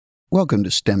Welcome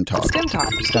to STEM Talk. STEM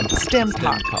Talk. STEM Talk. STEM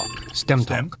Talk. STEM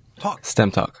Talk.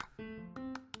 STEM Talk.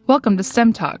 Welcome to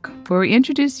STEM Talk, where we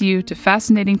introduce you to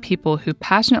fascinating people who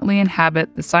passionately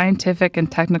inhabit the scientific and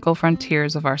technical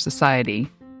frontiers of our society.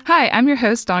 Hi, I'm your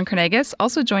host, Dawn Carnegas.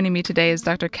 Also joining me today is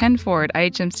Dr. Ken Ford,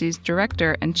 IHMC's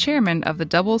director and chairman of the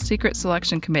double secret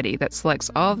selection committee that selects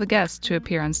all of the guests to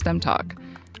appear on STEM Talk.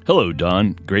 Hello,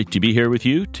 Don. Great to be here with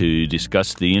you to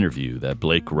discuss the interview that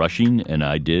Blake Rushing and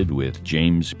I did with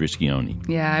James Briscione.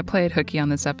 Yeah, I played hooky on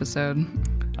this episode.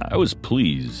 I was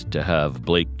pleased to have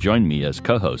Blake join me as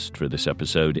co-host for this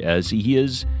episode, as he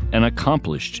is an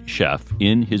accomplished chef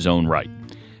in his own right.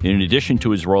 In addition to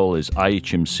his role as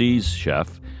IHMC's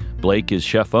chef, Blake is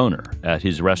chef owner at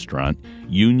his restaurant,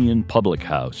 Union Public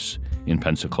House in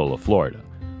Pensacola, Florida.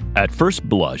 At first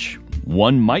blush,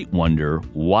 one might wonder,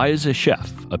 why is a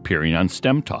chef appearing on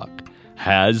STEM Talk?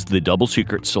 Has the double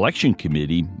secret selection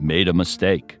committee made a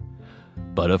mistake?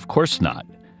 But of course not.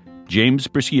 James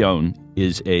Briscione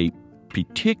is a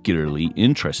particularly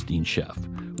interesting chef,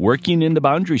 working in the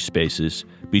boundary spaces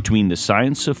between the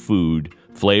science of food,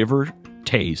 flavor,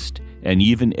 taste, and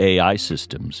even AI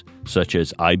systems, such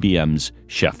as IBM's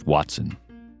Chef Watson.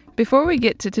 Before we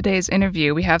get to today's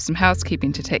interview, we have some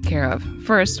housekeeping to take care of.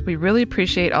 First, we really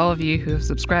appreciate all of you who have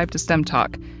subscribed to STEM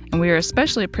Talk, and we are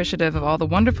especially appreciative of all the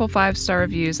wonderful 5-star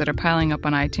reviews that are piling up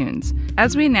on iTunes.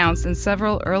 As we announced in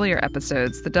several earlier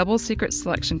episodes, the Double Secret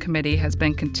Selection Committee has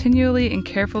been continually and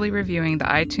carefully reviewing the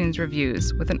iTunes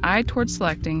reviews with an eye towards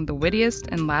selecting the wittiest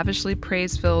and lavishly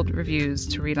praise-filled reviews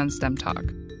to read on STEM Talk.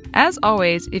 As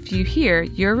always, if you hear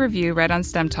your review read on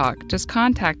STEM Talk, just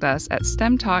contact us at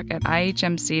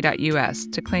stemtalk@ihmc.us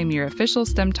to claim your official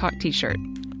STEM Talk t-shirt.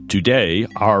 Today,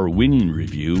 our winning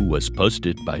review was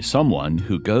posted by someone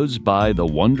who goes by the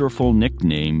wonderful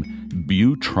nickname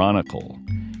Butronical.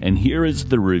 And here is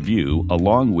the review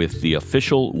along with the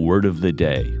official word of the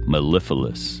day,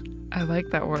 mellifluous. I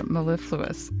like that word,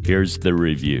 mellifluous. Here's the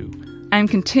review. I'm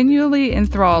continually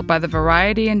enthralled by the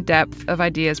variety and depth of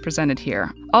ideas presented here.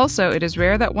 Also, it is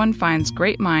rare that one finds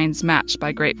great minds matched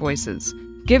by great voices.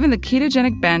 Given the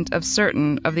ketogenic bent of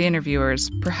certain of the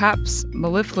interviewers, perhaps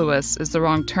mellifluous is the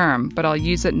wrong term, but I'll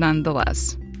use it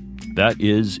nonetheless. That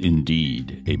is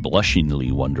indeed a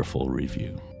blushingly wonderful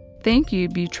review. Thank you,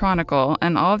 Butronical,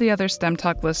 and all the other STEM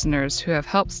Talk listeners who have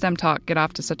helped STEM Talk get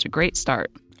off to such a great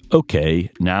start. Okay,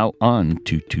 now on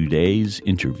to today's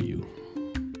interview.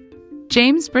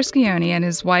 James Briscione and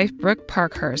his wife, Brooke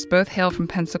Parkhurst, both hail from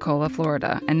Pensacola,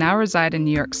 Florida, and now reside in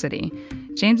New York City.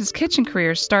 James's kitchen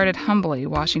career started humbly,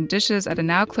 washing dishes at a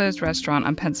now-closed restaurant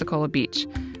on Pensacola Beach.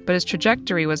 But his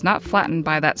trajectory was not flattened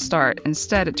by that start.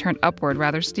 Instead, it turned upward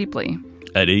rather steeply.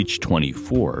 At age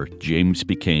 24, James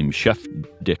became chef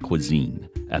de cuisine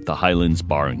at the Highlands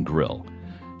Bar and Grill.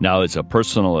 Now, as a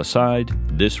personal aside,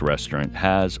 this restaurant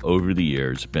has, over the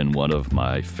years, been one of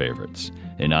my favorites,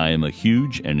 and I am a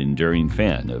huge and enduring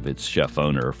fan of its chef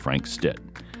owner, Frank Stitt.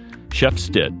 Chef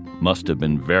Stitt must have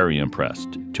been very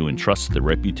impressed to entrust the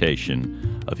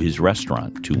reputation of his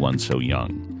restaurant to one so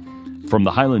young. From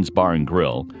the Highlands Bar and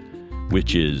Grill,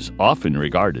 which is often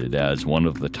regarded as one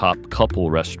of the top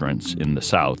couple restaurants in the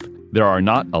South, there are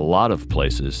not a lot of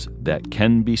places that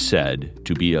can be said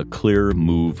to be a clear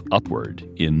move upward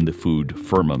in the food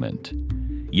firmament.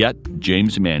 Yet,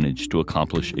 James managed to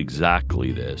accomplish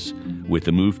exactly this with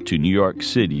a move to New York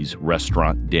City's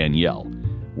restaurant Danielle,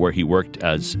 where he worked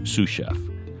as sous chef.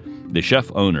 The chef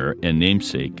owner and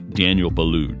namesake, Daniel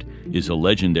Boulud, is a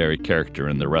legendary character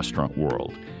in the restaurant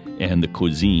world, and the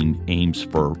cuisine aims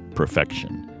for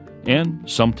perfection, and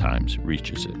sometimes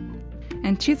reaches it.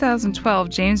 In 2012,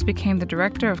 James became the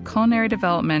Director of Culinary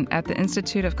Development at the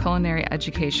Institute of Culinary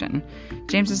Education.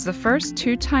 James is the first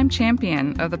 2-time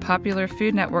champion of the popular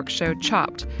Food Network show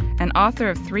Chopped, and author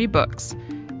of 3 books: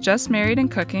 Just Married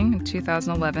and Cooking in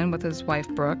 2011 with his wife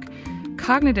Brooke,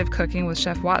 Cognitive Cooking with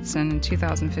Chef Watson in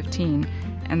 2015,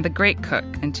 and The Great Cook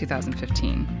in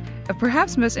 2015. Of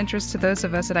perhaps most interest to those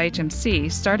of us at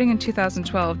IHMC, starting in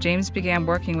 2012, James began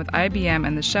working with IBM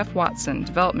and the Chef Watson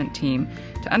development team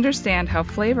to understand how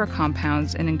flavor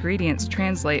compounds and ingredients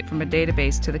translate from a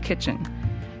database to the kitchen.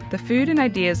 The food and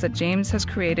ideas that James has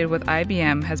created with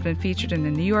IBM has been featured in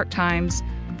the New York Times,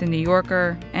 The New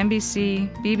Yorker, NBC,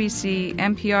 BBC,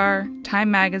 NPR, Time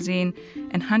Magazine,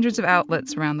 and hundreds of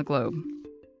outlets around the globe.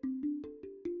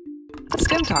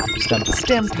 STEM Talk. STEM Talk.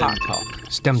 STEM Talk.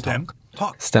 STEM Talk.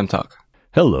 STEM Talk.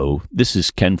 Hello, this is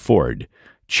Ken Ford,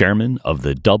 chairman of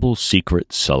the Double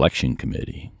Secret Selection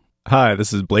Committee. Hi,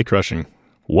 this is Blake Rushing.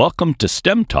 Welcome to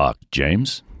STEM Talk,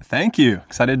 James. Thank you.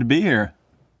 Excited to be here.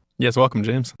 Yes, welcome,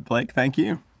 James. Blake, thank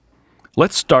you.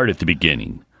 Let's start at the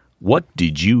beginning. What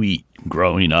did you eat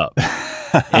growing up.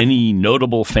 Any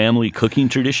notable family cooking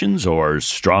traditions or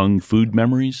strong food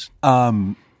memories?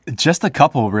 Just a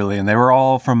couple, really, and they were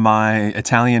all from my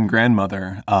Italian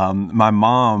grandmother. My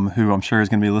mom, who I'm sure is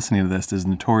going to be listening to this, is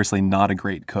notoriously not a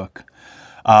great cook.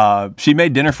 She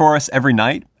made dinner for us every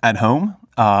night at home,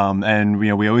 and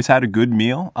we always had a good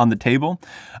meal on the table,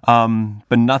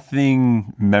 but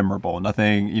nothing memorable,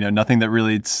 nothing that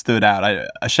really stood out.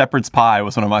 A shepherd's pie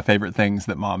was one of my favorite things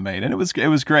that Mom made, and it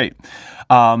was great.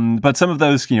 But some of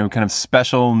those kind of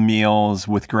special meals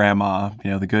with Grandma,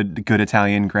 the good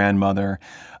Italian grandmother.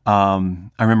 I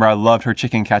remember I loved her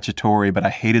chicken cacciatore, but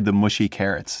I hated the mushy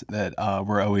carrots that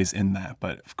were always in that.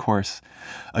 But of course,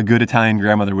 a good Italian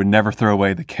grandmother would never throw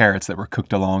away the carrots that were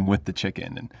cooked along with the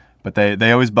chicken. But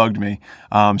they always bugged me.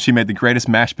 She made the greatest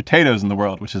mashed potatoes in the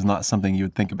world, which is not something you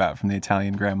would think about from the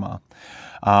Italian grandma.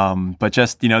 But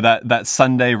just, that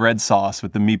Sunday red sauce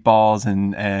with the meatballs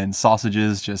and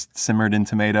sausages just simmered in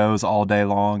tomatoes all day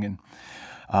long.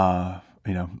 And,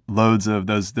 loads of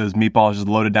those meatballs just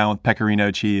loaded down with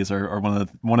pecorino cheese are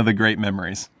one of the great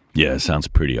memories. Yeah, it sounds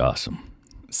pretty awesome.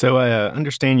 So I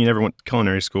understand you never went to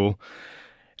culinary school,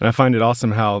 and I find it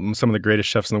awesome how some of the greatest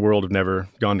chefs in the world have never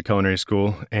gone to culinary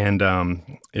school, and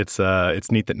it's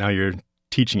neat that now you're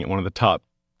teaching at one of the top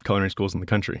culinary schools in the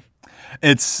country.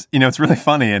 It's really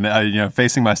funny, and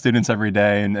facing my students every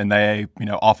day, and they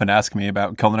often ask me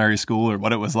about culinary school or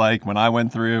what it was like when I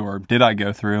went through or did I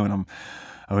go through, and I'm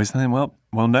always saying, well,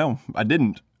 no, I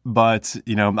didn't. But,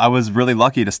 I was really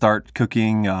lucky to start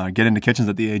cooking, get into kitchens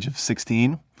at the age of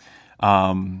 16.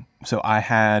 So I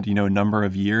had, a number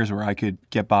of years where I could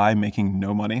get by making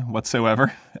no money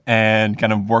whatsoever and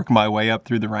kind of work my way up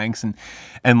through the ranks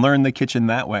and learn the kitchen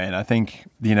that way. And I think,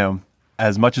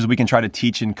 as much as we can try to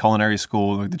teach in culinary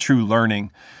school, the true learning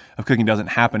of cooking doesn't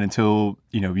happen until,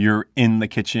 you're in the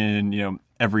kitchen,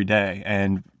 every day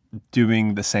and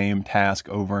doing the same task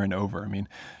over and over. I mean,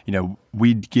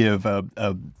 we'd give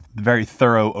a very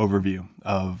thorough overview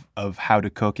of how to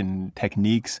cook and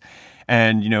techniques.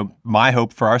 And, my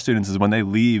hope for our students is when they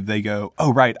leave, they go,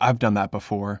 oh, right, I've done that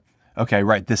before. Okay,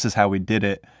 right, this is how we did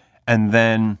it. And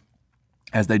then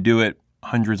as they do it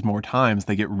hundreds more times,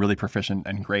 they get really proficient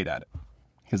and great at it.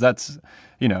 Because that's,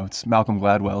 it's Malcolm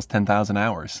Gladwell's 10,000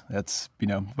 hours. That's,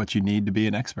 what you need to be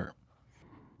an expert.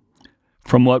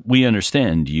 From what we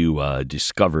understand, you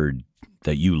discovered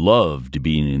that you loved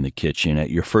being in the kitchen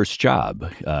at your first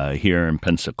job here in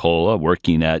Pensacola,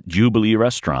 working at Jubilee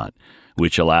restaurant,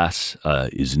 which, alas,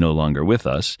 is no longer with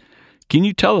us. Can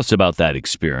you tell us about that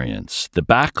experience? The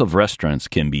back of restaurants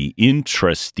can be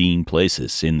interesting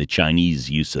places in the Chinese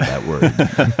use of that word.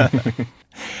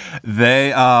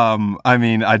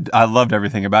 I loved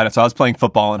everything about it. So I was playing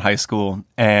football in high school,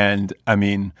 and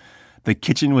the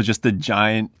kitchen was just a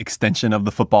giant extension of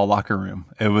the football locker room.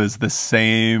 It was the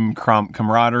same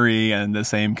camaraderie and the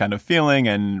same kind of feeling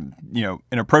and,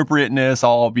 inappropriateness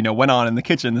all, went on in the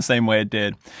kitchen the same way it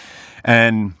did.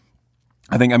 And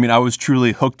I was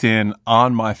truly hooked in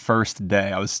on my first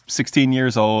day. I was 16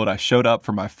 years old. I showed up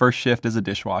for my first shift as a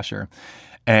dishwasher,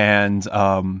 and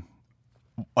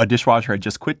a dishwasher had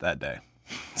just quit that day.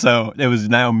 So it was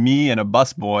now me and a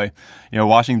busboy,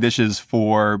 washing dishes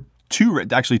for two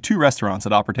restaurants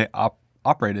that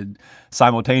operated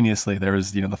simultaneously. There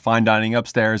was, the fine dining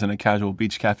upstairs and a casual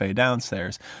beach cafe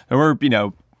downstairs. And we're,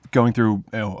 going through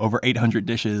over 800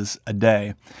 dishes a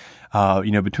day,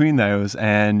 between those.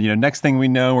 And, next thing we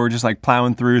know, we're just like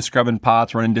plowing through, scrubbing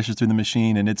pots, running dishes through the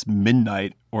machine, and it's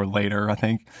midnight or later, I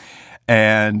think.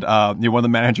 And one of the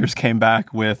managers came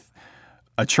back with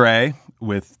a tray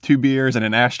with 2 beers and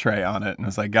an ashtray on it. And I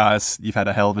was like, guys, you've had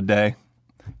a hell of a day.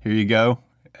 Here you go.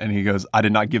 And he goes, I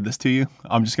did not give this to you.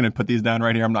 I'm just going to put these down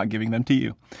right here. I'm not giving them to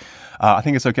you. I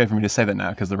think it's okay for me to say that now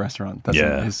because the restaurant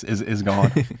is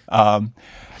gone. And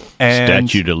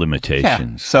statute of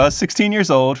limitations. Yeah. So I was 16 years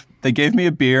old. They gave me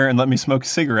a beer and let me smoke a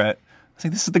cigarette. I was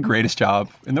like, this is the greatest job.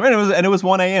 And it was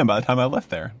 1 a.m. by the time I left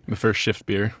there. The first shift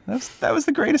beer. That was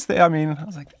the greatest thing. I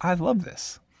was like, I love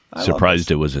this.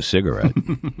 Surprised it was a cigarette.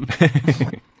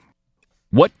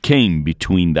 What came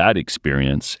between that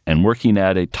experience and working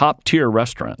at a top-tier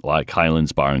restaurant like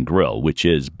Highlands Bar and Grill, which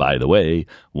is, by the way,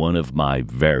 one of my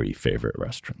very favorite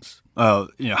restaurants?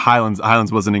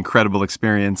 Highlands was an incredible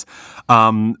experience.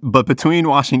 But between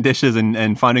washing dishes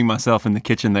and finding myself in the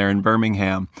kitchen there in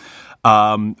Birmingham,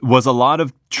 was a lot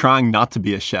of trying not to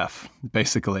be a chef,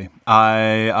 basically.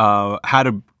 I had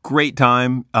a great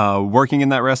time working in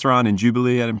that restaurant in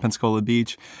Jubilee in Pensacola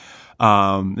Beach.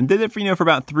 And did it for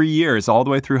about 3 years, all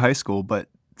the way through high school. But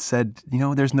said,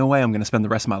 there's no way I'm going to spend the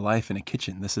rest of my life in a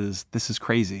kitchen. This is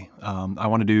crazy. I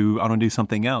want to do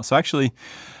something else. So actually,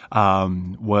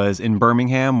 was in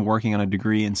Birmingham working on a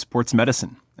degree in sports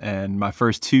medicine, and my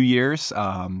first 2 years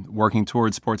working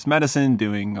towards sports medicine,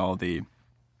 doing all the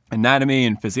anatomy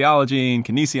and physiology and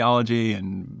kinesiology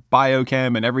and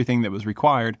biochem and everything that was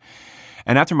required.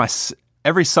 And after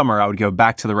every summer, I would go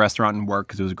back to the restaurant and work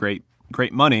because it was great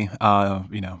money,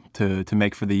 to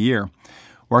make for the year,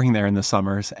 working there in the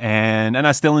summers. And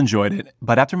I still enjoyed it.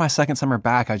 But after my second summer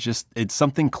back,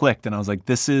 something clicked, and I was like,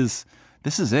 this is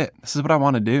it. This is what I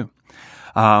want to do.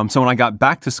 So when I got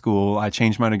back to school, I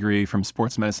changed my degree from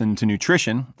sports medicine to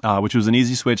nutrition, which was an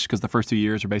easy switch because the first 2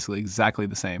 years are basically exactly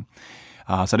the same.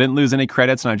 So I didn't lose any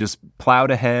credits, and I just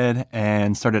plowed ahead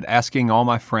and started asking all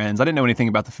my friends. I didn't know anything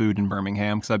about the food in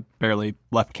Birmingham because I barely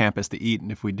left campus to eat,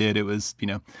 and if we did, it was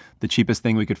the cheapest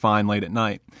thing we could find late at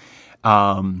night.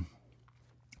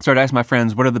 Started asking my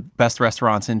friends, what are the best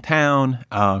restaurants in town?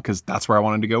 Because that's where I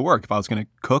wanted to go work. If I was going to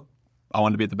cook, I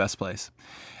wanted to be at the best place.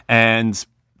 And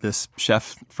this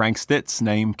chef Frank Stitt's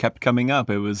name kept coming up.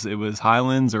 It was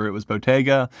Highlands or it was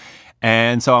Bottega.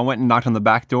 And so I went and knocked on the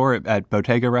back door at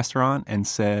Bottega restaurant and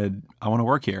said, I want to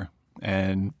work here.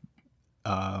 And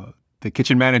the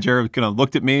kitchen manager kind of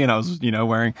looked at me, and I was,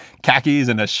 wearing khakis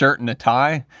and a shirt and a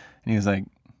tie. And he was like,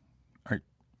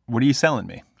 what are you selling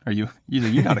me?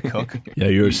 You're not a cook. Yeah,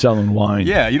 you were selling wine.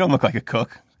 Yeah, you don't look like a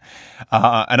cook.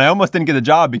 And I almost didn't get the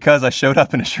job because I showed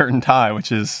up in a shirt and tie,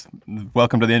 which is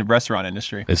welcome to the restaurant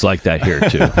industry. It's like that here,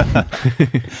 too.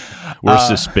 We're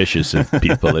suspicious of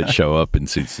people that show up in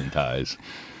suits and ties.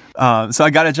 So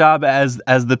I got a job as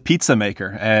the pizza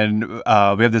maker. And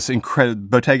we have this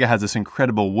Bottega has this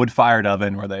incredible wood-fired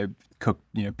oven where they cook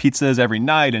pizzas every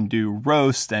night and do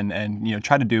roast and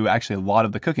try to do actually a lot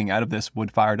of the cooking out of this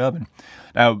wood-fired oven.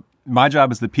 Now, my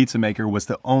job as the pizza maker was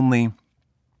to only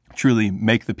truly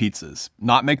make the pizzas,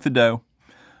 not make the dough,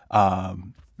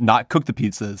 not cook the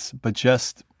pizzas, but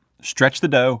just stretch the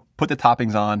dough, put the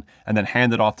toppings on, and then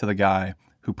hand it off to the guy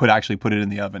who actually put it in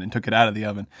the oven and took it out of the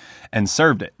oven and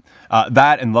served it.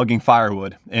 That and lugging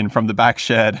firewood in from the back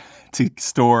shed to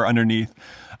store underneath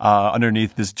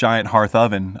this giant hearth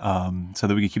oven so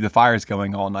that we could keep the fires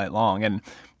going all night long. And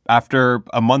after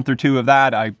a month or two of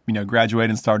that, I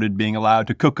graduated and started being allowed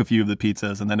to cook a few of the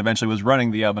pizzas, and then eventually was running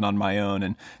the oven on my own,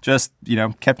 and just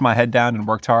kept my head down and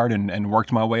worked hard and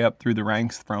worked my way up through the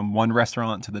ranks from one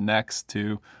restaurant to the next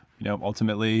to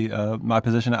ultimately my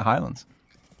position at Highlands.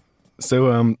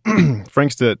 So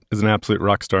Frank Stitt is an absolute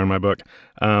rock star in my book.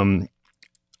 I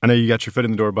know you got your foot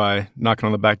in the door by knocking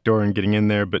on the back door and getting in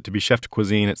there, but to be chef de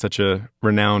cuisine at such a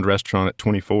renowned restaurant at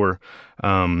 24,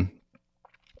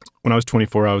 when I was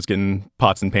 24, I was getting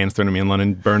pots and pans thrown at me in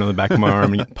London, burned on the back of my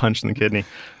arm, and getting punched in the kidney.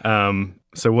 How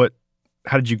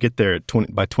did you get there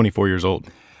by 24 years old?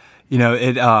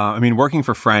 Working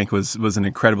for Frank was an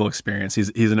incredible experience.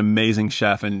 He's an amazing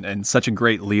chef and such a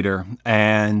great leader.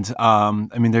 And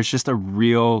there's just a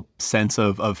real sense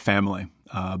of family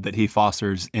that he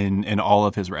fosters in all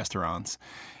of his restaurants.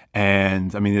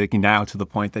 And now to the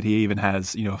point that he even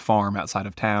has, a farm outside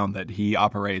of town that he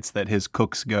operates, that his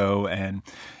cooks go and,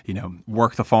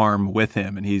 work the farm with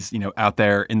him. And he's, out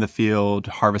there in the field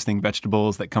harvesting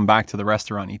vegetables that come back to the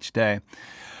restaurant each day.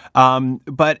 I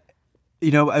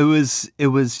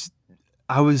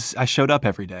showed up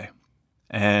every day,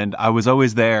 and I was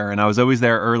always there, and I was always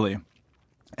there early.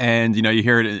 And, you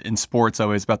hear it in sports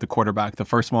always about the quarterback, the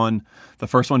first one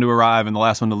to arrive and the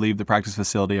last one to leave the practice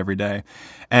facility every day.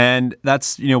 And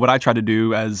that's, what I try to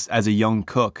do as a young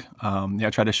cook. I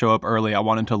tried to show up early. I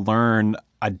wanted to learn.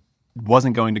 I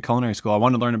wasn't going to culinary school. I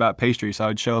wanted to learn about pastry. So I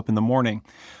would show up in the morning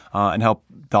and help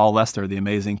Dahl Lester, the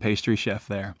amazing pastry chef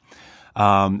there.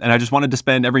 And I just wanted to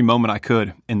spend every moment I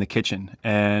could in the kitchen.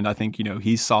 And I think,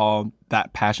 he saw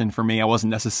that passion for me. I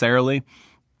wasn't necessarily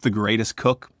the greatest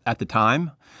cook at the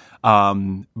time.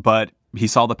 But he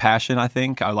saw the passion, I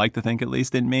think, I like to think at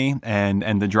least in me,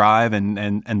 and the drive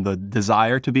and the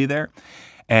desire to be there.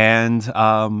 And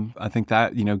I think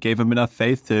that, gave him enough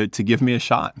faith to give me a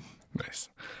shot. Nice.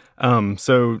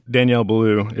 So Daniel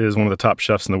Boulou is one of the top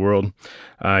chefs in the world.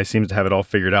 He seems to have it all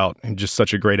figured out and just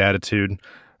such a great attitude.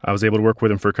 I was able to work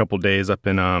with him for a couple of days up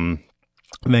in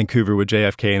Vancouver with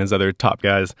JFK and his other top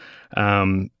guys.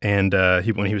 When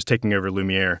he was taking over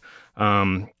Lumiere,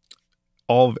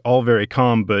 all very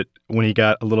calm, but when he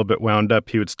got a little bit wound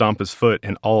up, he would stomp his foot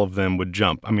and all of them would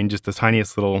jump. Just the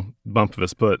tiniest little bump of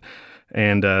his foot.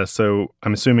 And so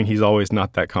I'm assuming he's always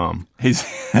not that calm.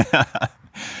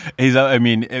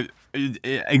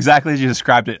 Exactly as you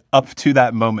described it, up to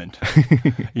that moment.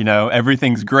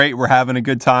 Everything's great. We're having a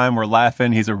good time. We're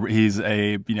laughing. He's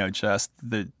a just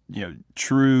the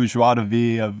true joie de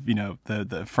vivre of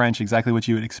the French, exactly what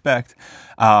you would expect.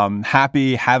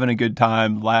 Happy, having a good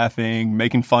time, laughing,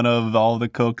 making fun of all the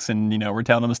cooks, and we're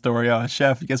telling him a story. Oh,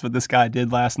 chef, guess what this guy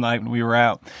did last night when we were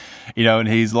out? And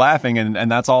he's laughing, and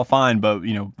that's all fine. But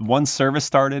once service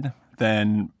started,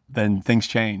 then things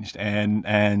changed, and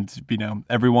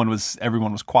everyone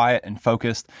was quiet and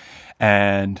focused,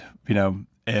 and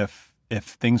if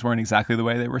things weren't exactly the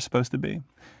way they were supposed to be,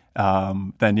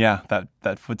 then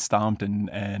that foot stomped,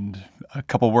 and a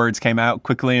couple words came out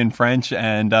quickly in French,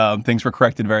 and things were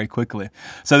corrected very quickly.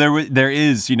 So there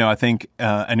is I think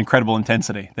an incredible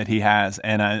intensity that he has,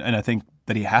 and I think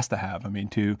that he has to have. I mean,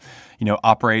 to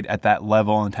operate at that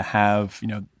level and to have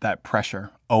that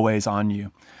pressure always on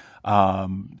you.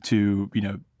 To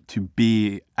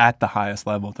be at the highest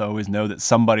level, to always know that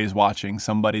somebody's watching,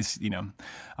 somebody's,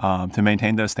 to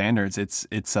maintain those standards, it's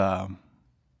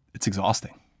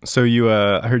exhausting. So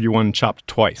I heard you won Chopped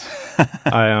twice.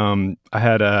 I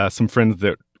had some friends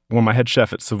that, my head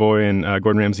chef at Savoy and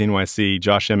Gordon Ramsay NYC,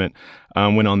 Josh Emmett,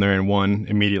 went on there and won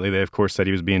immediately. They, of course, said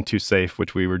he was being too safe,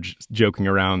 which we were joking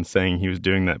around saying he was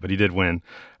doing that, but he did win.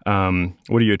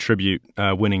 What do you attribute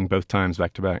winning both times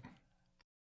back to back?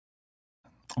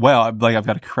 Well, I've got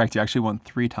to correct you. I actually won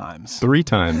 3 times. 3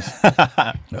 times.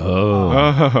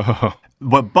 Oh.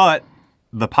 But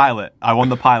the pilot, I won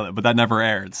the pilot, but that never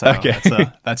aired. So okay.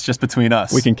 That's just between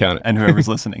us. We can count it. And whoever's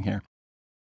listening here.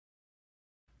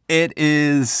 It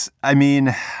is, I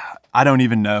mean, I don't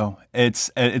even know. It's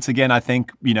again, I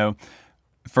think,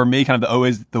 for me, kind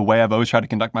of the way I've always tried to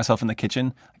conduct myself in the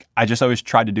kitchen, I just always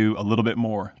tried to do a little bit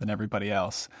more than everybody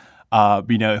else.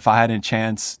 If I had a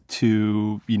chance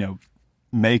to,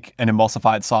 make an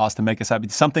emulsified sauce, to make a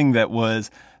something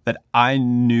that I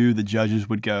knew the judges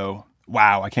would go,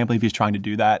 wow, I can't believe he's trying to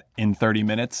do that in 30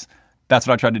 minutes. That's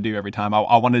what I tried to do every time.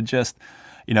 I wanted to just,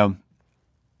 I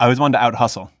always wanted to out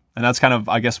hustle. And that's kind of,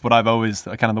 I guess, what I've always,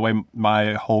 kind of the way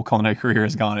my whole culinary career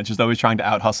has gone. It's just always trying to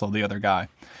out hustle the other guy.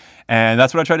 And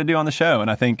that's what I try to do on the show. And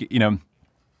I think,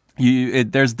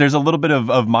 there's a little bit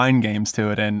of mind games to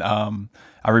it. And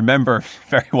I remember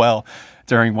very well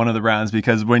during one of the rounds,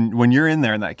 because when you're in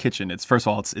there in that kitchen, first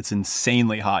of all, it's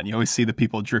insanely hot, and you always see the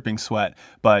people dripping sweat.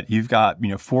 But you've got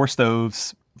 4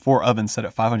 stoves, 4 ovens set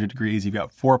at 500 degrees. You've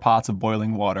got 4 pots of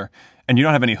boiling water, and you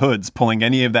don't have any hoods pulling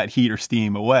any of that heat or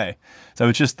steam away. So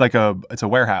it's just like it's a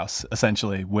warehouse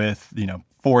essentially with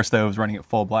 4 stoves running at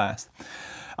full blast.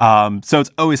 So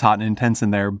it's always hot and intense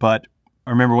in there. But I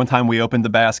remember one time we opened the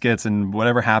baskets and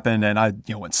whatever happened, and I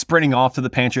went sprinting off to the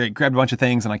pantry, grabbed a bunch of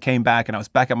things, and I came back, and I was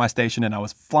back at my station, and I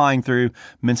was flying through,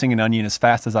 mincing an onion as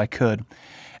fast as I could.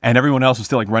 And everyone else was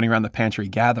still running around the pantry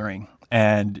gathering.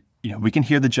 And we can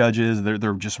hear the judges.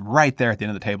 They're just right there at the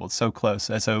end of the table. It's so close.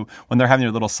 And so when they're having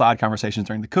their little side conversations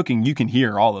during the cooking, you can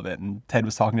hear all of it. And Ted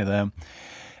was talking to them.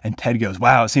 And Ted goes,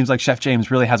 wow, it seems like Chef James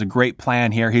really has a great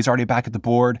plan here. He's already back at the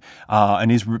board,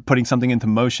 and he's putting something into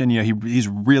motion. He's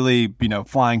really,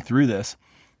 flying through this.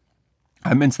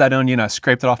 I minced that onion. I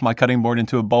scraped it off my cutting board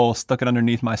into a bowl, stuck it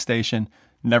underneath my station,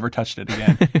 never touched it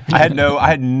again. I had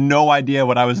no idea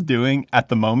what I was doing at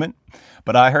the moment,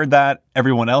 but I heard that.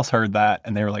 Everyone else heard that,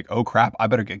 and they were like, oh crap, I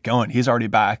better get going. He's already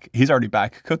back. He's already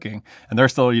back cooking, and they're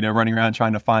still, running around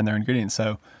trying to find their ingredients.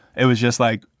 So it was just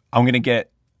like, I'm going to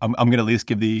at least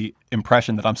give the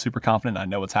impression that I'm super confident and I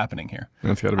know what's happening here.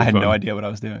 That's gotta be I had fun. no idea what I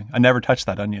was doing. I never touched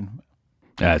that onion.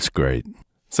 That's great.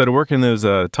 So to work in those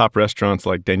top restaurants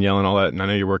like Danielle and all that, and I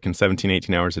know you're working 17,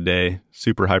 18 hours a day,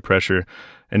 super high pressure,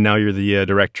 and now you're the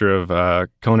director of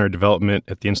culinary development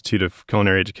at the Institute of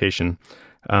Culinary Education.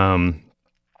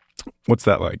 What's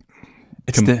that like?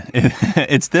 It's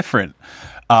different.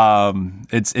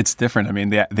 It's different. I mean,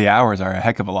 the hours are a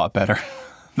heck of a lot better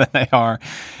than they are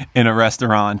in a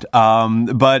restaurant.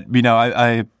 But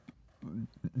I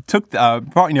took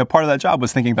part of that job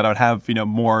was thinking that I would have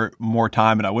more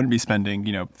time, and I wouldn't be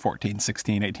spending 14,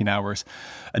 16, 18 hours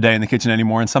a day in the kitchen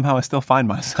anymore. And somehow I still find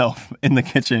myself in the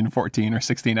kitchen 14 or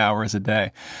 16 hours a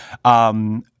day.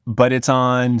 But it's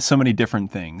on so many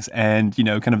different things, and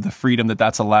kind of the freedom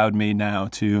that's allowed me now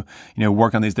to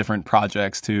work on these different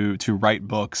projects, to write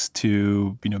books,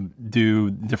 to do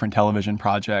different television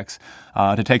projects,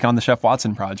 to take on the Chef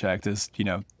Watson project is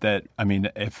that, I mean,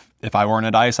 if I weren't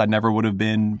at ICE, I never would have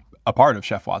been a part of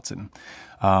Chef Watson.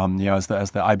 As the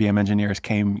IBM engineers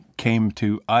came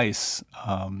to ICE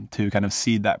to kind of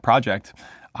seed that project,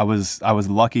 I was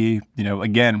lucky.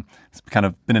 Again, it's kind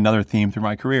of been another theme through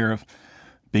my career of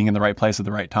being in the right place at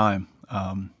the right time.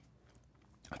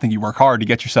 I think you work hard to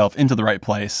get yourself into the right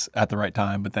place at the right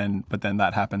time, but then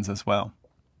that happens as well.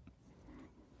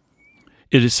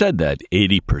 It is said that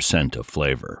 80% of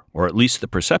flavor, or at least the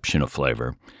perception of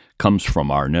flavor, comes from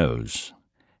our nose,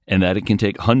 and that it can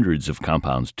take hundreds of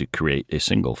compounds to create a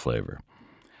single flavor.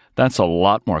 That's a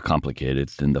lot more complicated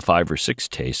than the 5 or 6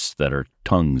 tastes that our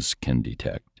tongues can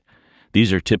detect.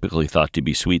 These are typically thought to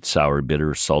be sweet, sour,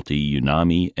 bitter, salty,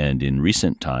 umami, and in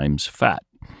recent times, fat.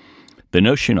 The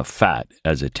notion of fat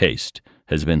as a taste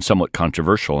has been somewhat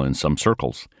controversial in some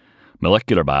circles.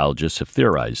 Molecular biologists have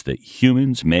theorized that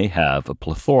humans may have a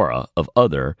plethora of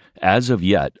other, as of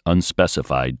yet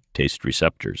unspecified, taste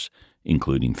receptors,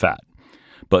 including fat.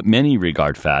 But many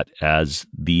regard fat as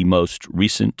the most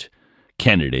recent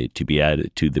candidate to be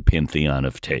added to the pantheon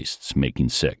of tastes, making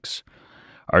 6.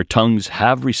 Our tongues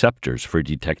have receptors for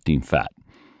detecting fat,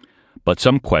 but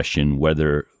some question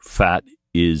whether fat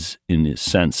is, in a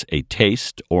sense, a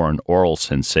taste or an oral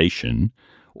sensation,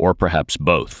 or perhaps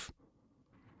both.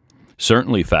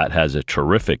 Certainly, fat has a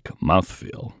terrific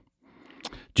mouthfeel.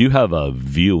 Do you have a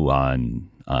view on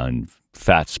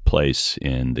fat's place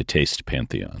in the taste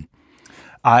pantheon?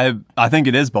 I think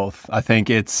it is both. I think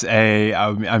it's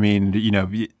I'm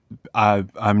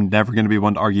never going to be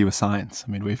one to argue with science.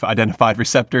 I mean, we've identified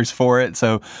receptors for it.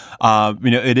 So,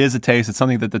 it is a taste. It's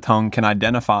something that the tongue can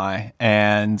identify.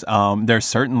 And there's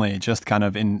certainly just kind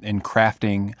of in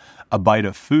crafting a bite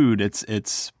of food, it's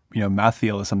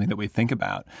mouthfeel is something that we think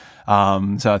about.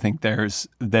 So I think there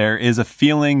is a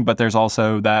feeling, but there's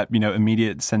also that,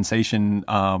 immediate sensation,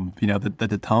 that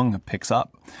the tongue picks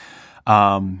up.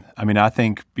 I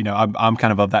think, I'm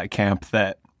kind of that camp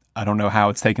that I don't know how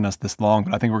it's taken us this long,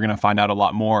 but I think we're going to find out a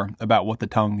lot more about what the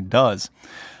tongue does.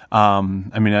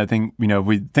 I think, if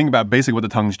we think about basically what the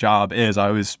tongue's job is, I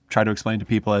always try to explain to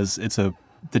people as it's a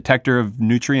detector of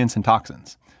nutrients and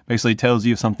toxins. Basically tells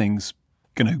you if something's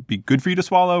going to be good for you to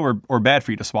swallow or bad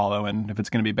for you to swallow. And if it's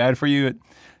going to be bad for you, it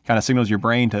kind of signals your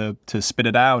brain to spit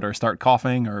it out or start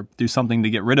coughing or do something to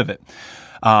get rid of it,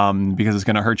 because it's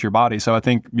going to hurt your body. So I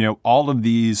think, all of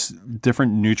these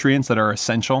different nutrients that are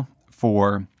essential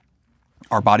for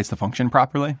our bodies to function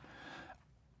properly,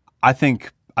 I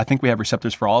think we have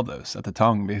receptors for all of those at the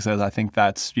tongue, because I think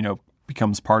that's,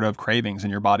 becomes part of cravings,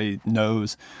 and your body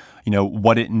knows,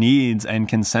 what it needs and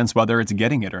can sense whether it's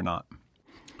getting it or not.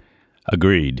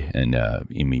 Agreed. And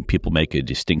people make a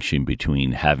distinction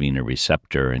between having a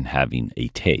receptor and having a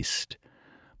taste.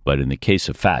 But in the case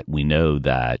of fat, we know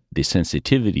that the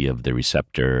sensitivity of the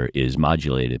receptor is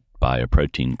modulated by a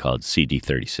protein called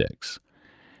CD36.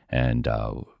 And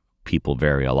people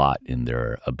vary a lot in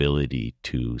their ability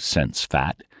to sense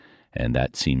fat, and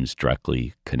that seems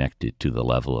directly connected to the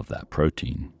level of that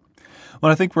protein.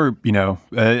 Well, I think we're,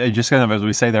 just kind of as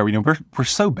we say there, we're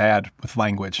so bad with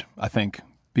language, I think,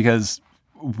 because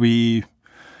we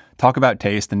talk about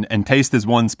taste, and taste is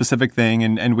one specific thing,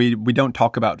 and we don't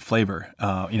talk about flavor,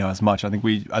 as much. I think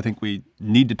we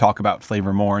need to talk about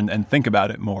flavor more and think about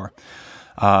it more.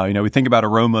 We think about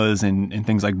aromas in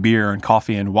things like beer and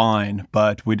coffee and wine,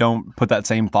 but we don't put that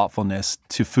same thoughtfulness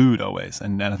to food always.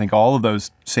 And I think all of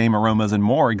those same aromas and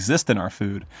more exist in our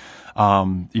food,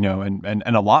 and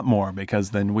a lot more,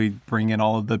 because then we bring in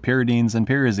all of the pyridines and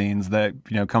pyrazines that,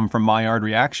 come from Maillard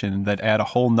reaction that add a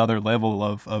whole nother level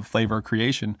of flavor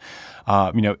creation,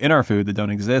 in our food that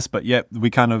don't exist. But yet we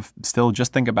kind of still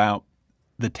just think about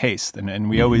the taste, and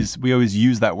we always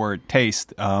use that word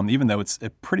taste, even though it's a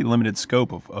pretty limited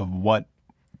scope of what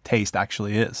taste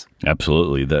actually is.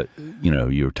 Absolutely.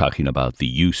 You're talking about the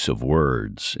use of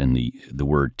words and the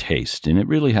word taste, and it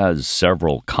really has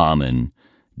several common,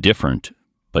 different,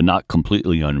 but not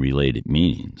completely unrelated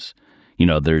meanings.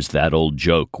 There's that old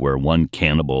joke where one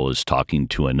cannibal is talking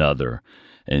to another,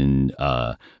 and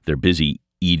they're busy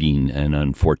eating an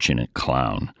unfortunate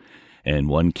clown. And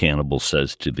one cannibal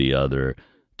says to the other,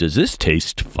 "Does this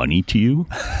taste funny to you?"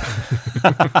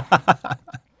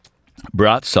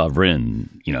 Brat-Savrin,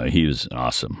 he was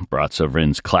awesome.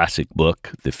 Brat-Savrin's classic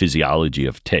book, The Physiology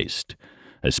of Taste,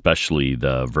 especially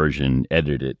the version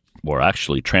edited or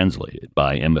actually translated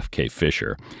by MFK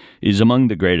Fisher, is among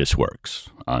the greatest works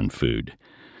on food.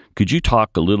 Could you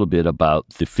talk a little bit about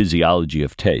the physiology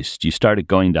of taste? You started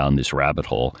going down this rabbit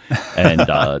hole, and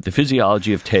the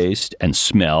physiology of taste and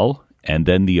smell, and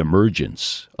then the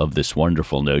emergence of this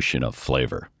wonderful notion of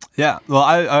flavor. Yeah, well,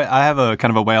 I have a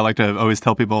kind of a way I like to always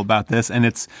tell people about this, and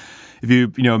it's, if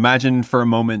you imagine for a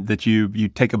moment that you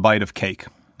take a bite of cake,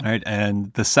 right?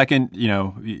 And the second,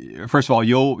 first of all,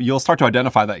 you'll start to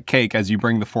identify that cake as you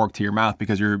bring the fork to your mouth,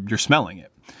 because you're smelling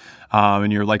it.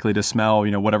 And you're likely to smell,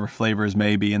 whatever flavors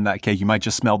may be in that cake. You might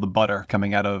just smell the butter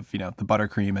coming out of, the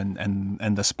buttercream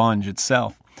and the sponge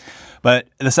itself. But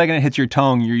the second it hits your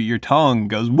tongue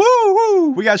goes, woo, woo,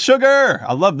 we got sugar.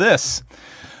 I love this.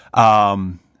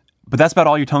 But that's about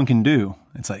all your tongue can do.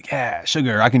 It's like, yeah,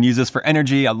 sugar, I can use this for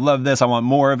energy. I love this. I want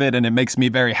more of it. And it makes me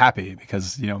very happy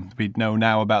because, we know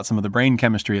now about some of the brain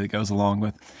chemistry that goes along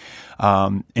with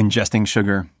ingesting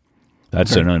sugar.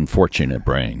 That's an unfortunate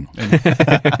brain.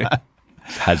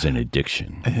 Has an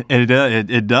addiction.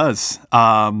 It does.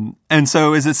 And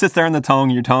so as it sits there in the tongue,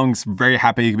 your tongue's very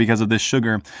happy because of this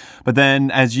sugar. But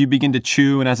then as you begin to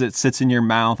chew and as it sits in your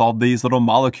mouth, all these little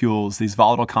molecules, these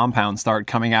volatile compounds start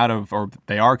coming out of, or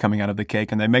they are coming out of the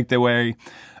cake, and they make their way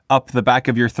up the back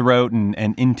of your throat and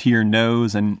into your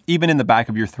nose and even in the back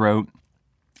of your throat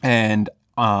and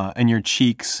your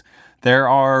cheeks. There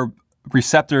are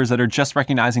receptors that are just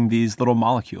recognizing these little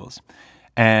molecules.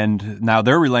 And now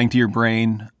they're relaying to your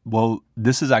brain, well,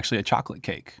 this is actually a chocolate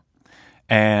cake.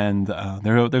 And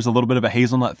there's a little bit of a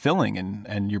hazelnut filling,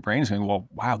 and your brain is going, well,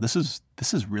 wow, this is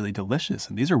really delicious,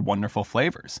 and these are wonderful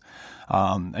flavors.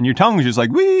 And your tongue is just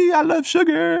like, wee, I love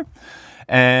sugar.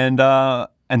 And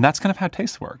that's kind of how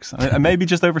taste works. I maybe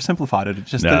just oversimplified it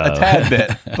just a tad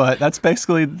bit, but that's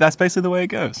basically the way it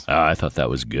goes. I thought that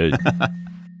was good.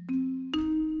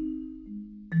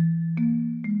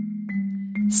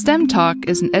 STEM Talk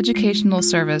is an educational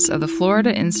service of the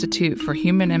Florida Institute for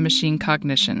Human and Machine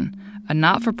Cognition, a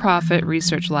not-for-profit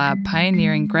research lab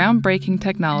pioneering groundbreaking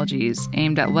technologies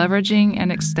aimed at leveraging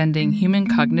and extending human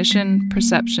cognition,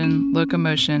 perception,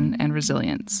 locomotion, and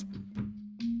resilience.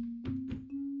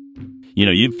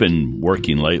 You've been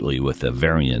working lately with a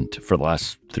variant for the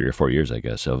last 3 or 4 years, I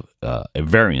guess, of a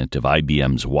variant of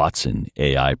IBM's Watson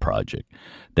AI project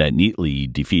that neatly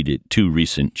defeated 2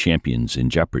 recent champions in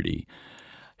Jeopardy!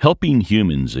 Helping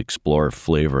humans explore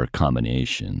flavor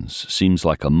combinations seems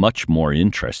like a much more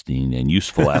interesting and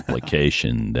useful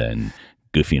application than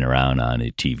goofing around on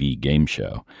a TV game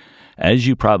show. As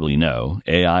you probably know,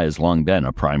 AI has long been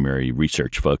a primary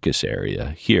research focus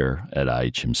area here at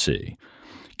IHMC.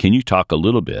 Can you talk a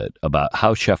little bit about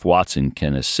how Chef Watson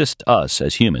can assist us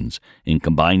as humans in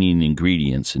combining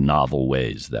ingredients in novel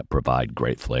ways that provide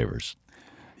great flavors?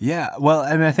 Yeah, well,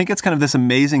 I mean, I think it's kind of this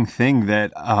amazing thing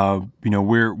that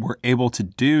we're able to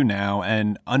do now,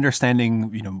 and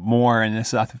understanding more. And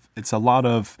it's a lot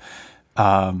of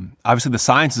obviously the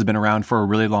science has been around for a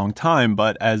really long time,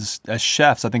 but as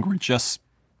chefs, I think we're just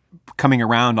coming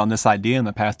around on this idea in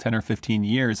the past 10 or 15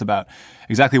 years about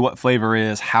exactly what flavor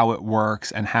is, how it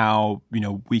works, and how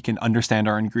we can understand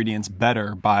our ingredients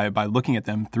better by looking at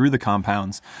them through the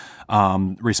compounds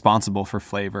responsible for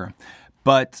flavor.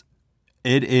 But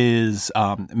it is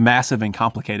massive and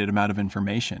complicated amount of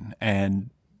information.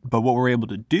 But what we're able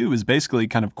to do is basically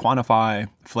kind of quantify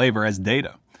flavor as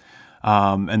data.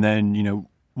 And then,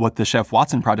 what the Chef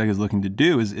Watson project is looking to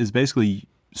do is basically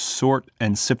sort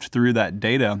and sift through that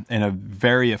data in a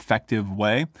very effective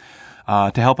way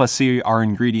to help us see our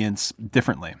ingredients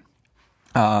differently.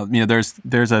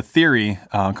 There's a theory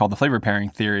called the flavor pairing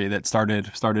theory that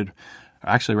started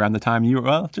actually around the time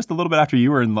just a little bit after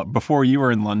before you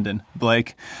were in London,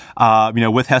 Blake,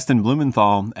 with Heston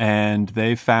Blumenthal, and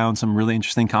they found some really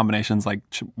interesting combinations like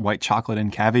white chocolate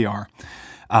and caviar,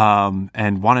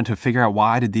 and wanted to figure out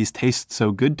why did these taste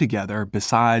so good together.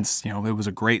 Besides, it was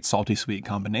a great salty sweet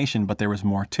combination, but there was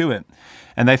more to it,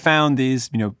 and they found these,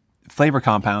 flavor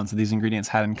compounds that these ingredients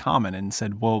had in common, and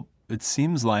said, well, it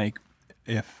seems like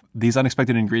if these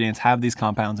unexpected ingredients have these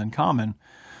compounds in common,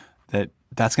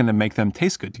 that's going to make them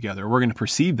taste good together. We're going to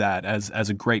perceive that as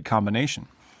a great combination.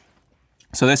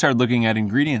 So they started looking at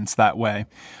ingredients that way,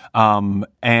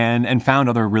 and found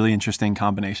other really interesting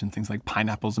combinations, things like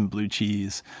pineapples and blue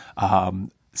cheese,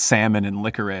 salmon and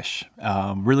licorice,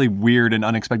 really weird and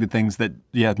unexpected things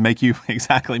that make you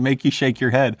shake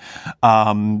your head,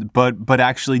 but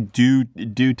actually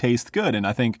do taste good. And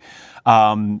I think,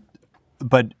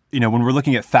 but when we're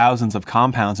looking at thousands of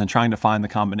compounds and trying to find the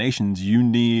combinations, you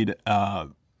need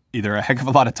either a heck of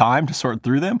a lot of time to sort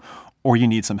through them, or you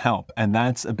need some help. And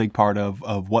that's a big part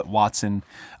of what Watson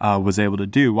was able to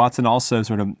do. Watson also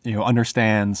sort of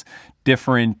understands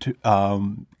different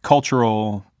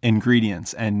cultural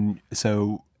ingredients, and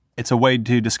so it's a way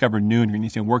to discover new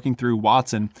ingredients. Working through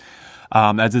Watson,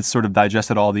 as it's sort of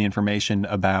digested all the information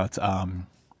about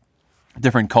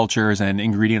different cultures and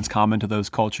ingredients common to those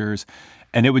cultures,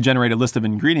 and it would generate a list of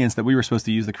ingredients that we were supposed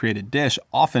to use to create a dish.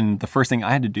 Often the first thing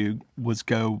I had to do was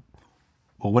go,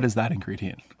 well, what is that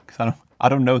ingredient? Because I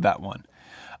don't know that one.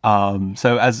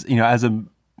 So as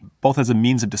both as a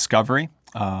means of discovery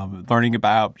learning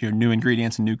about your new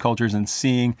ingredients and new cultures and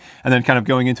seeing, and then kind of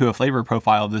going into a flavor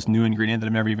profile of this new ingredient that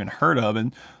I've never even heard of,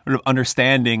 and sort of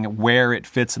understanding where it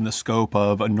fits in the scope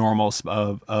of a normal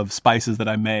of spices that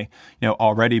I may,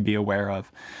 already be aware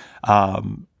of.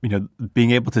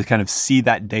 Being able to kind of see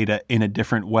that data in a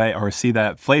different way, or see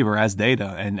that flavor as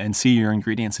data and see your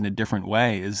ingredients in a different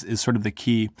way is sort of the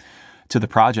key to the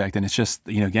project. And it's just,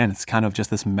 again, it's kind of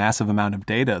just this massive amount of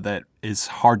data that is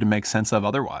hard to make sense of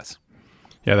otherwise.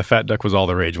 Yeah, the fat duck was all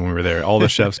the rage when we were there. All the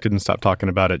chefs couldn't stop talking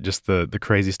about it, just the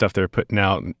crazy stuff they were putting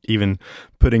out, and even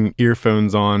putting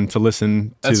earphones on to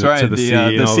listen to the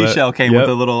sea. The seashell came with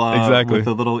the little exactly. with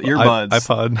the little earbuds.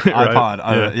 iPod.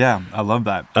 Right? Yeah, I love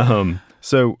that.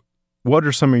 So what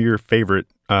are some of your favorite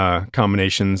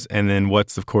combinations? And then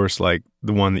what's, of course, like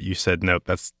the one that you said, nope,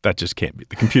 that just can't be.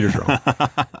 The computer's wrong.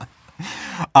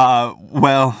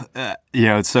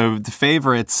 So the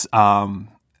favorites,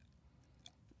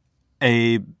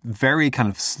 a very kind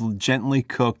of gently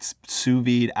cooked sous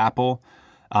vide apple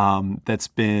that's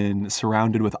been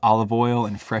surrounded with olive oil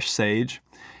and fresh sage.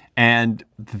 And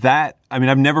that,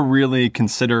 I've never really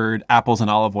considered apples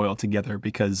and olive oil together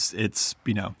because it's,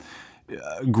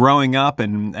 growing up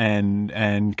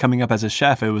and coming up as a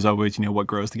chef, it was always, what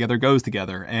grows together goes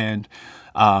together. And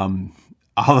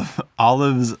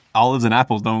olives and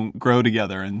apples don't grow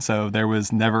together. And so there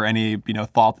was never any,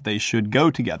 thought that they should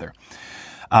go together.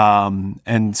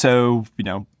 And so,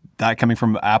 that coming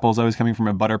from apples, always coming from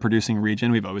a butter producing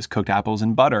region, we've always cooked apples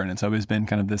in butter, and it's always been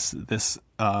kind of this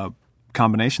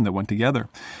combination that went together.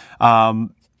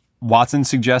 Watson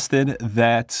suggested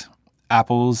that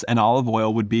apples and olive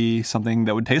oil would be something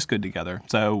that would taste good together.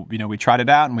 So, we tried it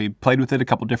out and we played with it a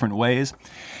couple different ways.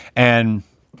 And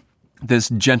this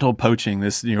gentle poaching,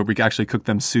 we actually cook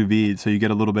them sous vide, so you get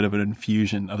a little bit of an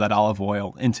infusion of that olive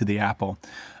oil into the apple,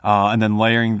 and then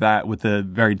layering that with the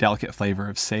very delicate flavor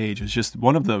of sage is just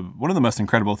one of the most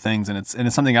incredible things, and it's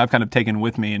something I've kind of taken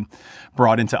with me and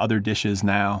brought into other dishes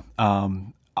now.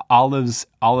 Olives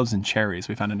and cherries,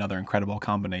 we found another incredible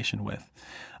combination with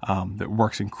that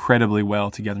works incredibly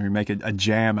well together. We make a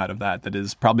jam out of that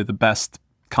is probably the best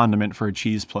condiment for a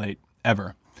cheese plate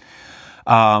ever.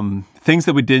 Things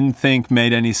that we didn't think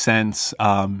made any sense,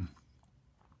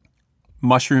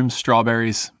 mushrooms,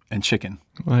 strawberries, and chicken.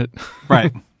 What?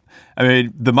 Right.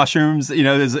 The mushrooms,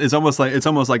 is almost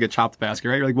like a chopped basket,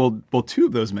 right? You're like, well, two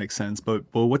of those make sense, but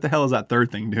what the hell is that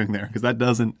third thing doing there? Because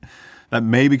that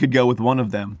maybe could go with one of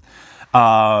them.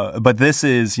 But this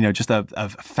is, just a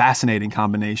fascinating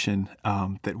combination,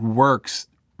 that works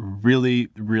really,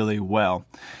 really well.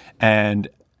 And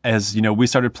as we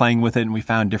started playing with it and we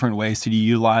found different ways to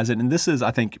utilize it. And this is, I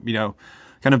think,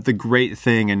 kind of the great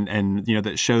thing and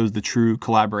that shows the true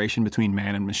collaboration between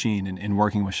man and machine in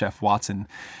working with Chef Watson,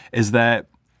 is that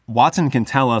Watson can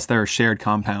tell us there are shared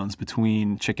compounds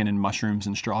between chicken and mushrooms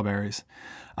and strawberries.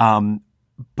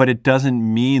 But it doesn't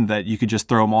mean that you could just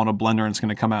throw them all in a blender and it's going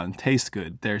to come out and taste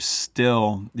good. There's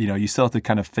still, you still have to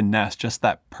kind of finesse just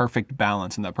that perfect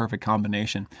balance and that perfect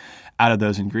combination out of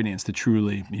those ingredients to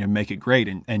truly, make it great.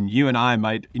 And you and I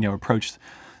might, approach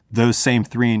those same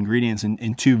three ingredients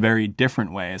in two very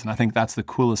different ways. And I think that's the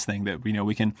coolest thing, that,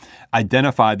 we can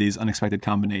identify these unexpected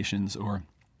combinations or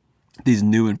these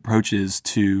new approaches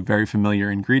to very familiar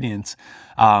ingredients.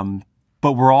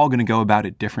 But we're all going to go about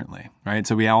it differently, right?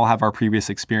 So we all have our previous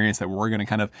experience that we're going to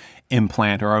kind of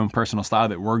implant, our own personal style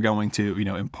that we're going to,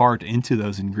 impart into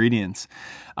those ingredients.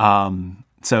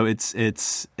 So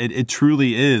it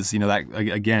truly is, that,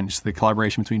 again, just the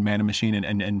collaboration between man and machine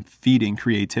and feeding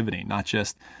creativity, not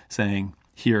just saying,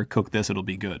 here, cook this, it'll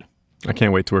be good. I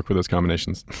can't wait to work with those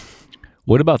combinations.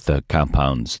 What about the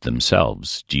compounds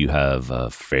themselves? Do you have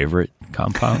a favorite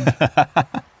compound?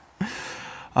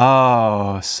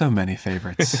 Oh, so many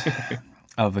favorites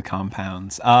of the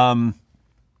compounds.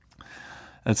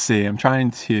 Let's see. I'm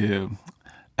trying to.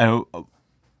 I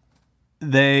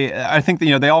think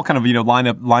they all kind of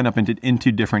line up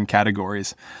into different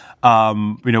categories.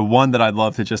 One that I'd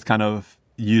love to just kind of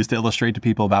use to illustrate to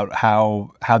people about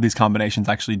how these combinations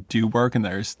actually do work, and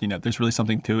there's really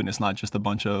something to it, and it's not just a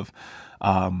bunch of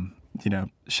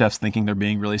chefs thinking they're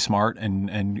being really smart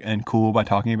and cool by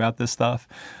talking about this stuff.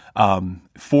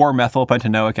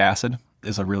 4-methylpentanoic acid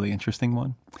is a really interesting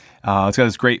one. It's got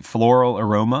this great floral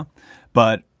aroma,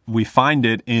 but we find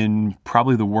it in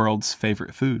probably the world's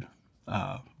favorite food.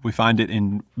 We find it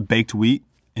in baked wheat,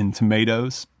 in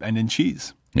tomatoes, and in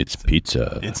cheese. It's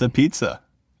pizza. It's a pizza.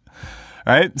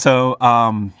 All right. So,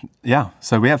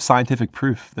 So we have scientific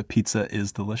proof that pizza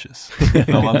is delicious. I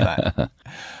love that.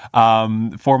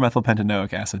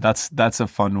 4-methylpentanoic acid. That's a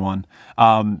fun one.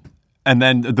 And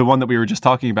then the one that we were just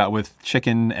talking about with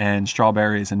chicken and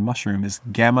strawberries and mushroom is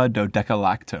gamma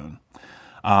dodecalactone,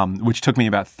 which took me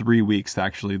about 3 weeks to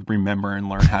actually remember and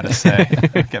learn how to say.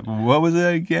 What was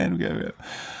it again?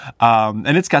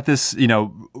 And it's got this,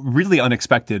 really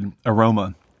unexpected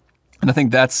aroma. And I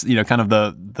think that's, kind of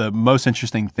the most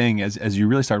interesting thing as you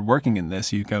really start working in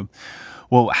this. You go,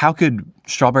 well, how could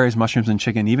strawberries, mushrooms, and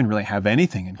chicken even really have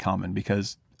anything in common?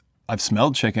 Because I've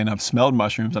smelled chicken, I've smelled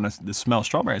mushrooms, and I smell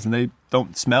strawberries, and they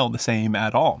don't smell the same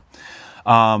at all.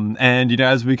 And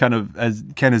as we as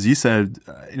Ken, as you said,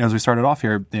 as we started off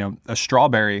here, a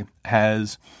strawberry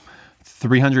has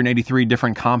 383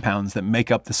 different compounds that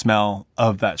make up the smell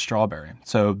of that strawberry.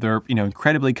 So they're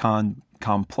incredibly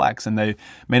complex, and they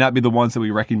may not be the ones that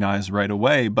we recognize right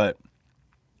away, but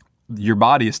your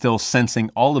body is still sensing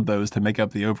all of those to make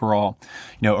up the overall,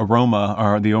 aroma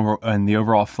or the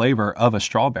overall flavor of a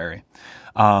strawberry.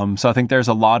 So I think there's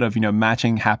a lot of,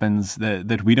 matching happens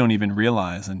that we don't even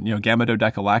realize. And, gamma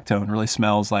dodecalactone really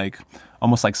smells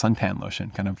almost like suntan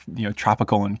lotion, kind of,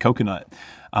 tropical and coconut.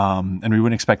 And we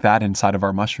wouldn't expect that inside of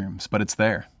our mushrooms, but it's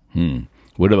there.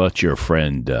 What about your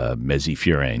friend,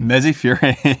 mesifurane?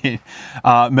 Mesifurane.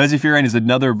 Mesifurane is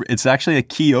it's actually a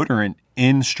key odorant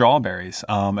in strawberries,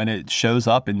 and it shows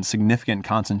up in significant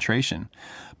concentration.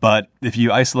 But if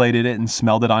you isolated it and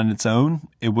smelled it on its own,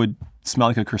 it would smell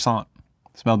like a croissant.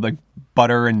 It smelled like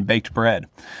butter and baked bread.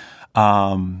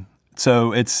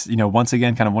 So it's, once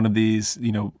again, kind of one of these,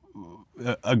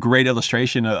 a great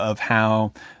illustration of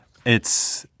how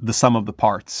it's the sum of the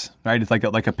parts, right? It's like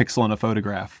a pixel in a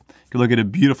photograph. You can look at a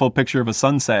beautiful picture of a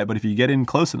sunset, but if you get in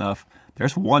close enough,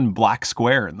 there's one black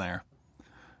square in there.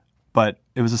 But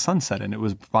it was a sunset, and it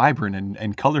was vibrant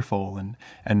and colorful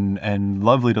and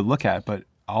lovely to look at. But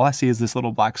all I see is this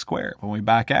little black square. When we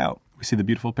back out, we see the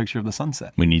beautiful picture of the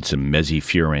sunset. We need some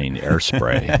mesifurane air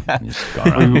spray.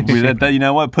 You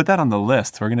know what? Put that on the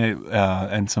list. We're gonna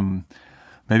and some.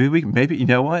 Maybe you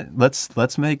know what? Let's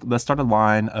start a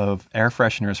line of air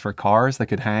fresheners for cars that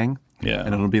could hang. Yeah,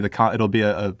 and it'll be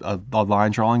a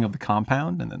line drawing of the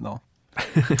compound, and then they'll.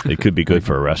 It could be good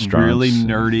for restaurants. Really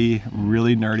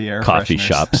nerdy air coffee fresheners.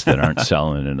 Shops that aren't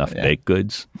selling enough baked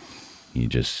goods. You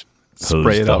just spray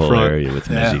hose it the out whole front. area with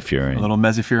mesifurane. Little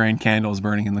mesifurane candles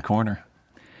burning in the corner.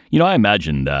 I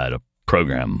imagine that a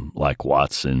program like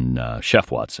Watson, Chef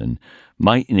Watson,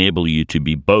 might enable you to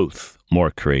be both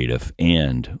more creative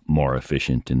and more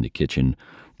efficient in the kitchen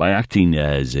by acting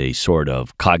as a sort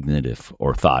of cognitive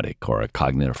orthotic or a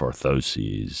cognitive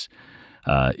orthoses.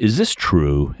 Is this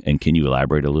true? And can you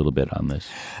elaborate a little bit on this?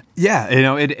 Yeah,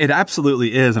 it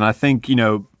absolutely is. And I think,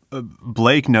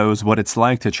 Blake knows what it's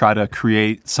like to try to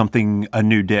create a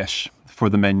new dish for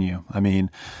the menu. I mean,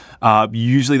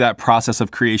 usually that process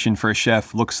of creation for a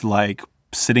chef looks like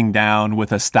sitting down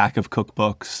with a stack of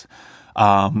cookbooks,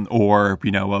 or,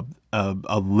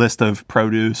 a list of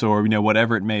produce or,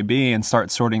 whatever it may be, and start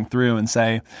sorting through and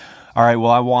say, all right,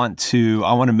 well, I want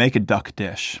to make a duck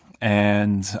dish.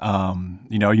 And,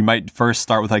 you might first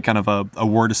start with kind of a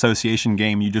word association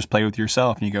game you just play with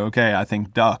yourself. And you go, okay, I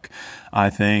think duck, I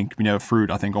think, fruit,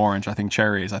 I think orange, I think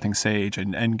cherries, I think sage,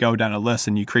 and go down a list,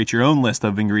 and you create your own list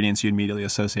of ingredients you immediately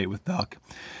associate with duck.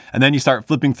 And then you start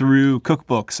flipping through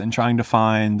cookbooks and trying to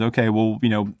find, okay, well,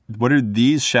 what are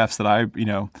these chefs that I,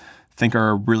 think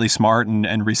are really smart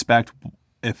and respect?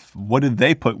 What did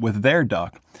they put with their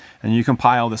duck? And you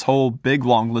compile this whole big,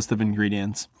 long list of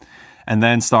ingredients, and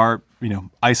then start,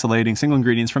 isolating single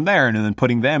ingredients from there and then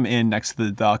putting them in next to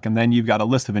the duck. And then you've got a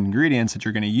list of ingredients that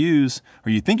you're going to use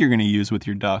or you think you're going to use with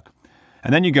your duck.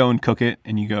 And then you go and cook it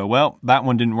and you go, well, that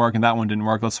one didn't work and that one didn't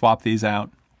work. Let's swap these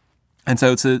out. And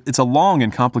so it's a long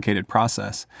and complicated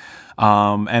process.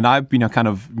 And I've,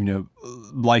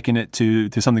 liken it to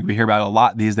something we hear about a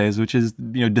lot these days, which is,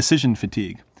 decision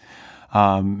fatigue.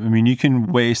 You can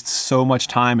waste so much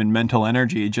time and mental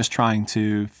energy just trying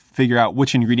to figure out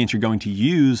which ingredients you're going to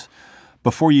use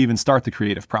before you even start the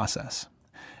creative process.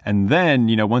 And then,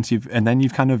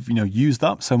 you've kind of, used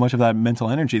up so much of that mental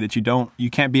energy that you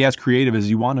can't be as creative as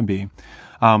you want to be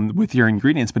with your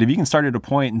ingredients. But if you can start at a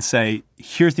point and say,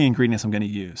 here's the ingredients I'm going to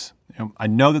use. I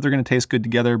know that they're going to taste good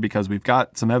together because we've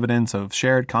got some evidence of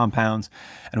shared compounds,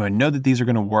 and I know that these are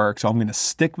going to work. So I'm going to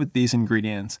stick with these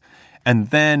ingredients. And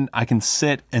then I can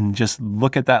sit and just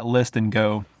look at that list and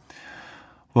go,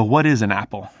 well, what is an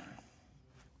apple?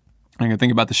 I can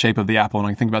think about the shape of the apple, and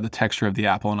I can think about the texture of the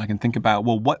apple, and I can think about,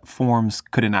 well, what forms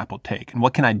could an apple take? And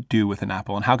what can I do with an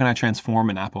apple? And how can I transform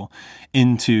an apple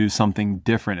into something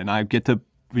different? And I get to,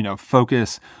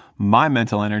 focus my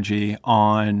mental energy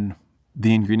on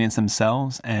the ingredients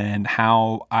themselves and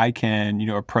how I can,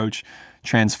 approach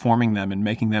transforming them and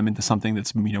making them into something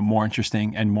that's more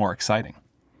interesting and more exciting.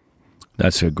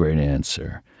 That's a great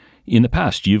answer. In the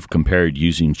past, you've compared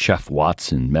using Chef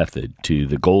Watson method to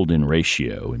the golden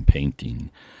ratio in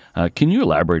painting. Can you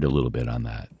elaborate a little bit on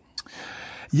that?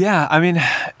 Yeah, I mean,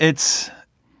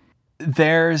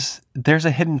 there's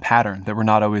a hidden pattern that we're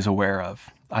not always aware of,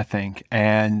 I think.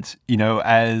 And,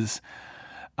 as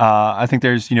I think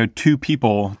there's, two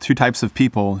types of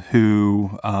people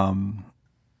who,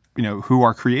 who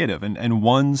are creative and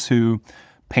ones who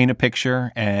paint a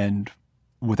picture and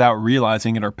without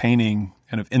realizing it are painting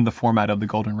kind of in the format of the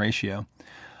golden ratio.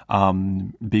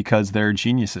 Because they're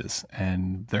geniuses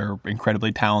and they're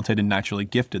incredibly talented and naturally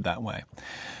gifted that way.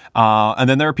 And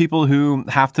then there are people who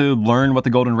have to learn what the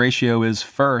golden ratio is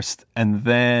first and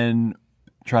then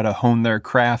try to hone their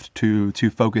craft to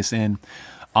focus in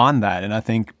on that. And I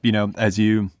think, as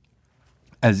you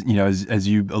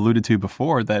alluded to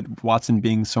before, that Watson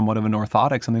being somewhat of an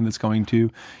orthotic, something that's going to,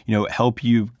 help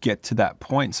you get to that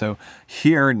point. So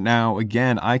here now,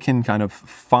 again, I can kind of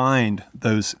find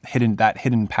that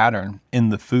hidden pattern in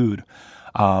the food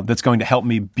that's going to help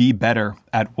me be better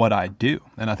at what I do.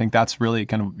 And I think that's really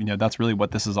that's really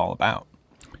what this is all about.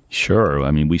 Sure.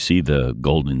 I mean, we see the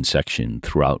golden section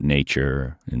throughout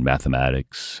nature and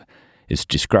mathematics. It's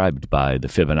described by the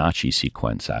Fibonacci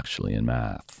sequence, actually, in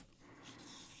math.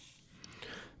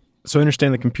 So I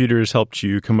understand the computers helped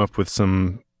you come up with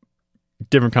some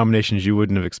different combinations you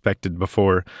wouldn't have expected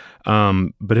before,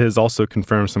 but it has also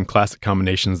confirmed some classic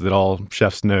combinations that all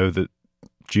chefs know, that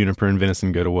juniper and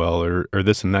venison go well, or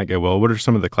this and that go well. What are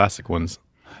some of the classic ones?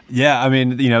 Yeah, I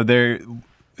mean,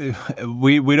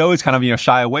 we'd always kind of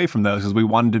shy away from those because we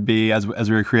wanted to be, as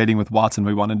we were creating with Watson,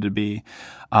 we wanted to be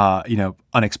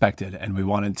unexpected, and we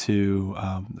wanted to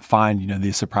find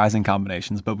these surprising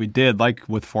combinations. But we did, like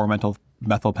with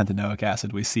 4-methylpentanoic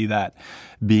acid, we see that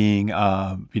being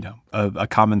a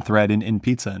common thread in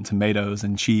pizza and tomatoes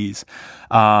and cheese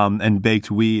and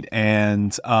baked wheat.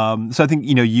 And so I think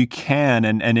you can,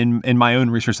 and in my own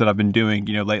research that I've been doing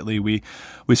lately, we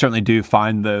certainly do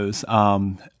find those.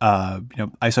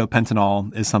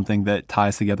 Isopentanol is something that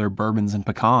ties together bourbons and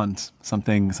pecans,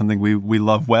 something we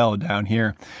love well down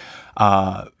here.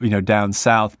 Down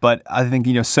south. But I think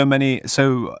so many of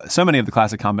the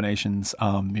classic combinations.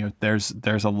 There's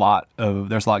a lot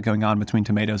going on between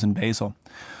tomatoes and basil.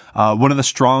 One of the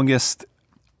strongest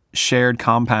shared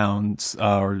compounds,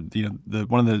 one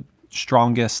of the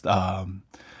strongest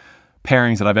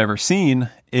pairings that I've ever seen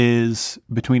is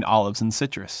between olives and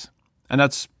citrus, and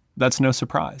that's no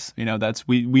surprise.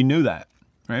 We knew that,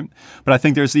 right? But I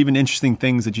think there's even interesting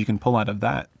things that you can pull out of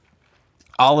that.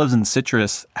 Olives and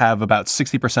citrus have about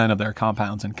 60% of their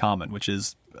compounds in common, which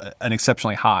is an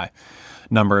exceptionally high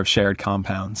number of shared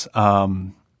compounds.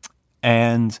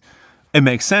 And it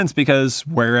makes sense because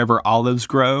wherever olives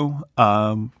grow,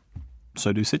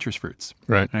 so do citrus fruits.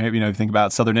 Right. If you think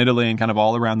about southern Italy and kind of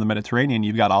all around the Mediterranean,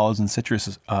 you've got olives and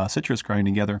citrus growing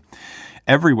together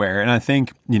everywhere. And I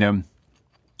think,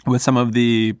 with some of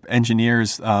the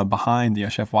engineers behind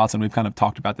Chef Watson, we've kind of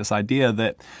talked about this idea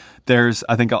that there's,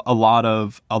 I think, a lot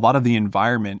of the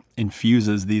environment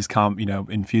infuses the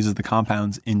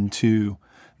compounds into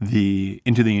the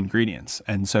ingredients,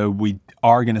 and so we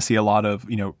are going to see a lot of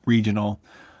regional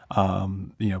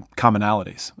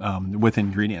commonalities with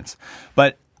ingredients.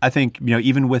 But I think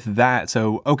even with that,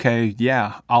 so okay,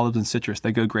 yeah, olives and citrus,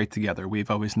 they go great together. We've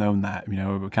always known that.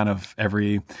 Kind of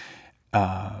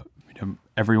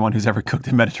everyone who's ever cooked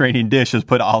a Mediterranean dish has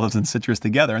put olives and citrus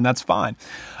together, and that's fine.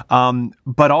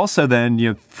 But also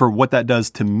then, for what that does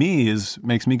to me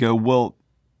makes me go, well,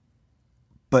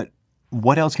 but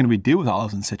what else can we do with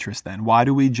olives and citrus then? Why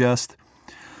do we just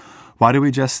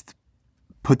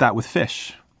put that with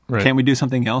fish? Right. Can't we do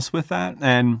something else with that?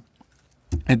 And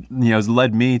it has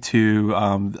led me to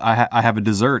I have a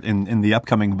dessert in the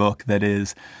upcoming book that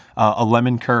is a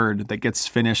lemon curd that gets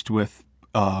finished with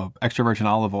extra virgin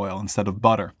olive oil instead of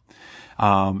butter,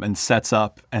 and sets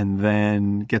up, and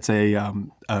then gets a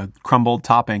crumbled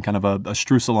topping, kind of a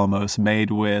streusel almost, made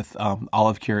with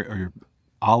oil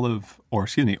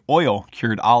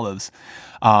cured olives,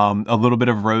 a little bit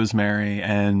of rosemary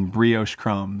and brioche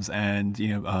crumbs,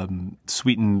 and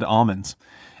sweetened almonds.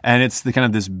 And it's the kind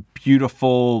of this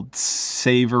beautiful,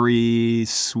 savory,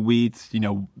 sweet,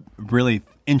 really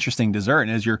interesting dessert.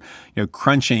 And as you're,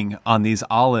 crunching on these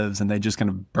olives, and they just kind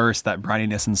of burst that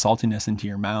brininess and saltiness into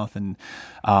your mouth, and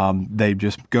they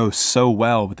just go so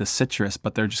well with the citrus,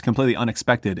 but they're just completely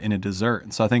unexpected in a dessert.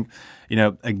 And so I think,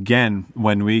 again,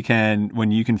 when you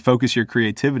can focus your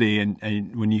creativity,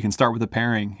 and when you can start with a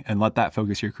pairing and let that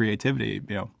focus your creativity,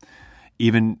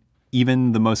 even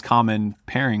even the most common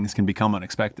pairings can become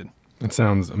unexpected. That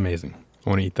sounds amazing. I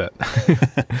want to eat that.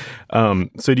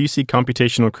 So do you see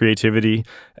computational creativity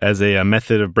as a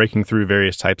method of breaking through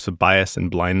various types of bias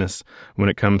and blindness when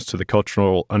it comes to the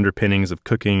cultural underpinnings of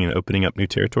cooking and opening up new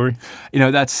territory?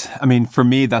 For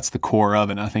me, that's the core of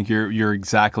it. And I think you're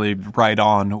exactly right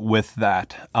on with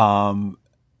that.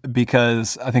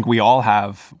 Because I think we all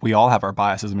have our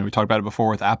biases. I mean, we talked about it before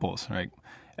with apples, right?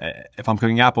 If I'm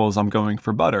cooking apples, I'm going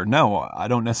for butter. No, I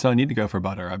don't necessarily need to go for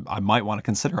butter. I might want to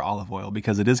consider olive oil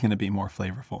because it is going to be more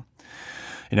flavorful.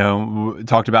 We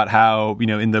talked about how,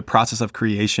 in the process of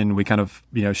creation, we kind of,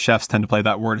 chefs tend to play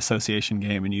that word association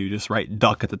game, and you just write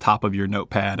duck at the top of your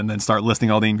notepad and then start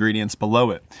listing all the ingredients below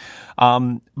it.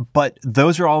 But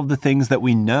those are all the things that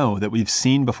we know, that we've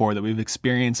seen before, that we've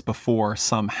experienced before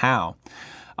somehow.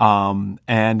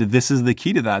 And this is the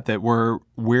key to that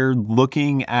we're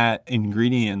looking at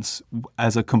ingredients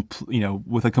as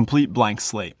with a complete blank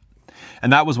slate.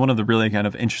 And that was one of the really kind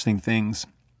of interesting things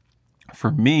for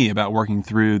me about working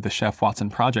through the Chef Watson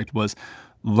project, was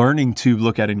learning to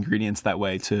look at ingredients that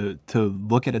way, to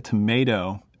look at a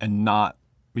tomato and not,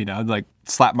 like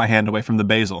slap my hand away from the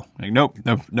basil. Like, nope,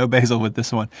 no basil with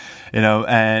this one,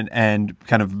 and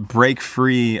kind of break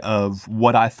free of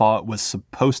what I thought was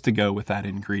supposed to go with that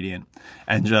ingredient,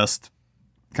 and just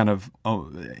kind of,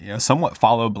 somewhat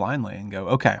follow blindly and go,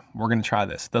 okay, we're going to try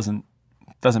this. Doesn't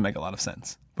make a lot of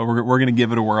sense, but we're going to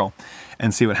give it a whirl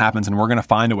and see what happens. And we're going to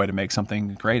find a way to make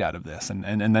something great out of this. And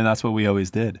then that's what we always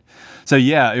did. So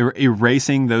yeah,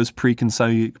 erasing those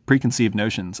preconceived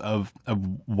notions of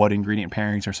what ingredient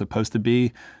pairings are supposed to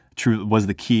be was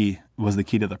the key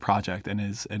to the project,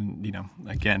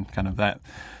 again, kind of that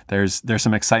there's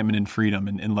some excitement and freedom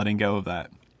in letting go of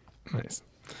that. Nice.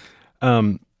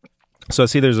 So I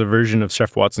see there's a version of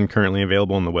Chef Watson currently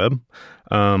available on the web.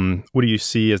 What do you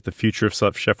see as the future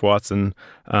of Chef Watson?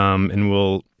 And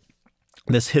will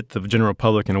this hit the general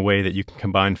public in a way that you can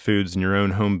combine foods in your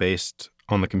own home-based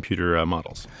on the computer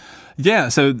models? Yeah,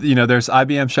 so there's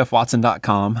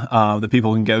ibmchefwatson.com that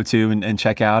people can go to and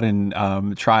check out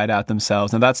and try it out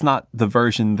themselves. Now, that's not the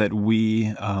version that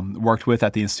we worked with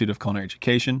at the Institute of Culinary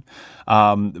Education,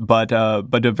 but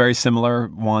a very similar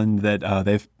one that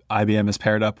IBM has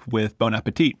paired up with Bon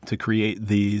Appetit to create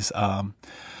these.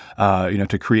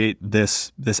 To create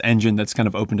this engine that's kind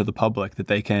of open to the public, that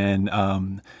they can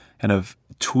kind of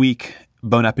tweak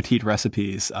Bon Appetit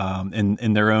recipes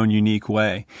in their own unique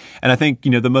way. And I think,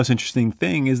 the most interesting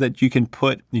thing is that you can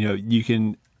you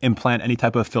can implant any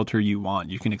type of filter you want.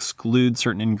 You can exclude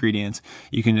certain ingredients.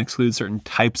 You can exclude certain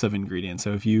types of ingredients.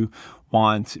 So if you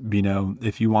want,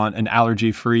 an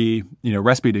allergy-free,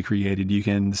 recipe to create it, you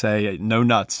can say no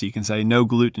nuts. You can say no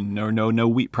gluten, or no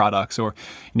wheat products, or,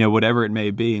 whatever it may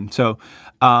be. So,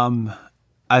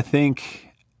 I think,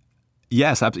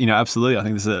 yes, absolutely. I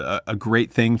think this is a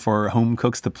great thing for home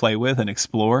cooks to play with and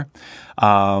explore.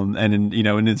 And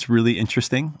it's really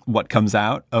interesting what comes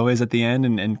out always at the end,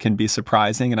 and can be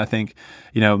surprising. And I think,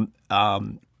 the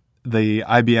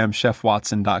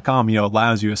IBMchefwatson.com,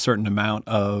 allows you a certain amount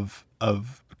of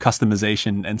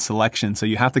customization and selection. So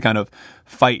you have to kind of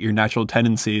fight your natural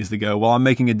tendencies to go, well, I'm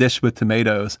making a dish with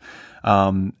tomatoes.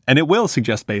 And it will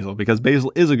suggest basil, because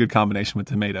basil is a good combination with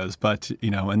tomatoes. But,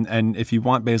 and if you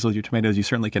want basil with your tomatoes, you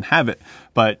certainly can have it.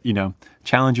 But,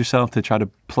 challenge yourself to try to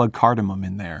plug cardamom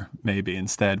in there maybe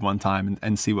instead one time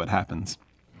and see what happens.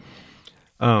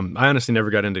 I honestly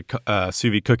never got into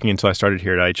sous vide cooking until I started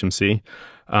here at HMC.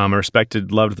 I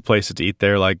loved the places to eat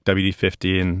there, like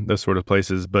WD-50 and those sort of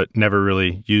places, but never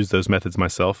really used those methods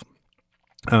myself.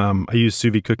 I used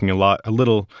sous vide cooking a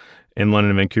little in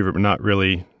London and Vancouver, but not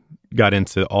really got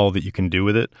into all that you can do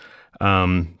with it.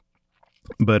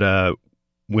 But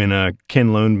when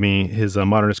Ken loaned me his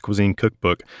Modernist Cuisine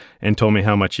cookbook and told me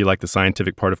how much he liked the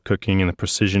scientific part of cooking and the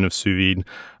precision of sous vide,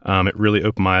 it really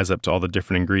opened my eyes up to all the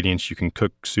different ingredients you can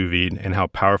cook sous vide and how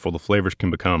powerful the flavors can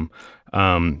become.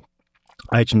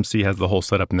 HMC has the whole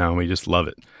setup now, and we just love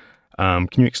it. Can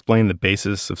you explain the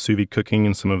basis of sous vide cooking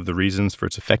and some of the reasons for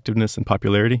its effectiveness and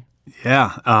popularity?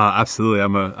 Yeah, absolutely.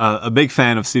 I'm a big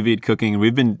fan of sous vide cooking,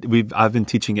 and I've been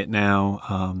teaching it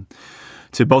now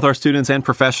to both our students and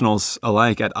professionals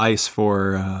alike at ICE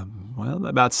for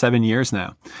about 7 years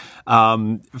now.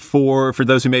 For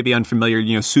those who may be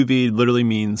unfamiliar, sous vide literally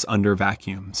means under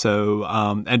vacuum. So,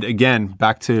 and again,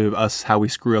 back to us, how we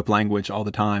screw up language all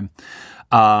the time.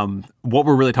 What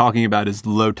we're really talking about is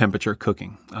low temperature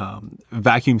cooking.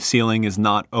 Vacuum sealing is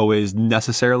not always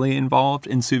necessarily involved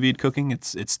in sous vide cooking.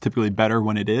 It's typically better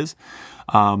when it is.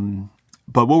 But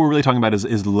what we're really talking about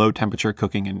is low temperature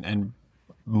cooking and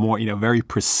more, very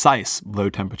precise low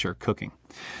temperature cooking.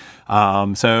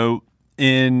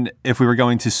 If we were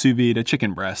going to sous vide a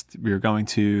chicken breast, we were going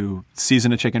to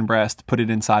season a chicken breast, put it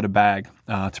inside a bag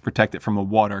to protect it from the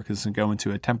water because it's going to go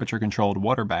into a temperature-controlled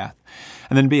water bath,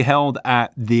 and then be held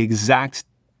at the exact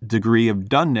degree of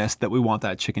doneness that we want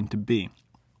that chicken to be.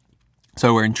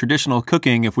 So we're in traditional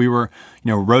cooking, if we were,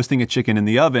 roasting a chicken in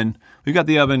the oven, we've got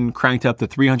the oven cranked up to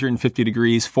 350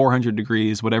 degrees, 400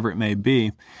 degrees, whatever it may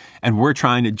be, and we're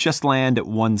trying to just land at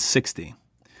 160.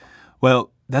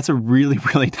 Well, that's a really,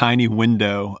 really tiny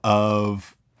window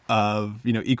of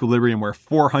equilibrium where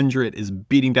 400 is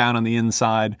beating down on the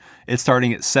inside. It's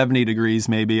starting at 70 degrees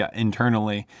maybe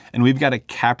internally, and we've got to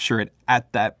capture it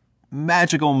at that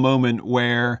magical moment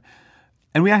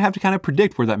and we have to kind of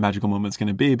predict where that magical moment is going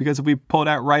to be, because if we pull it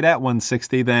out right at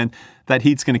 160, then that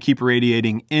heat's going to keep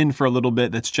radiating in for a little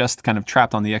bit. That's just kind of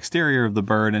trapped on the exterior of the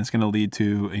bird, and it's going to lead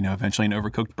to, eventually an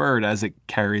overcooked bird as it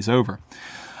carries over.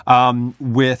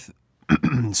 With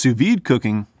sous vide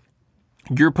cooking,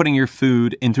 you're putting your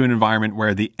food into an environment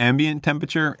where the ambient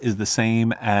temperature is the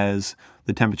same as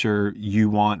the temperature you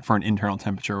want for an internal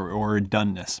temperature or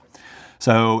doneness.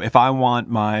 So if I want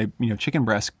my chicken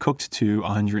breast cooked to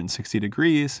 160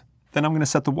 degrees, then I'm going to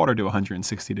set the water to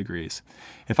 160 degrees.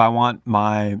 If I want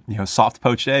my soft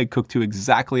poached egg cooked to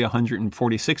exactly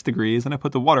 146 degrees, then I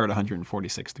put the water at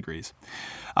 146 degrees.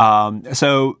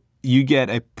 So you get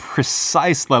a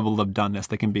precise level of doneness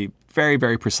that can be very,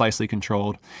 very precisely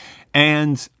controlled,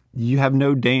 and you have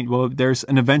no danger. Well, there's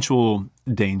an eventual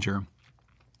danger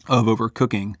of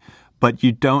overcooking, but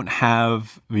you don't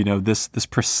have, this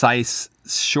precise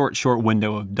short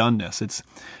window of doneness. It's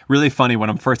really funny when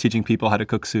I'm first teaching people how to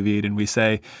cook sous vide, and we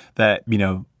say that,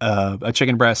 a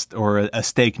chicken breast or a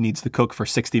steak needs to cook for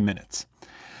 60 minutes.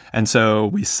 And so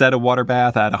we set a water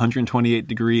bath at 128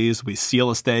 degrees, we seal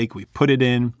a steak, we put it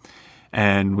in,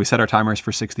 and we set our timers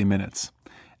for 60 minutes.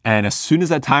 And as soon as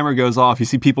that timer goes off, you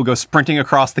see people go sprinting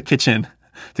across the kitchen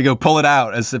to go pull it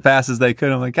out as fast as they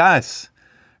could. I'm like, guys,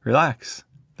 relax.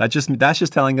 That's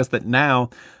just telling us that now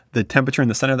the temperature in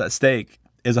the center of that steak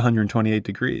is 128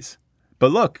 degrees. But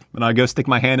look, when I go stick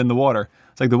my hand in the water,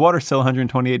 it's like the water's still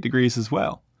 128 degrees as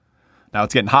well. Now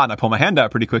it's getting hot and I pull my hand out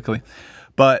pretty quickly.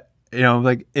 But,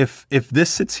 if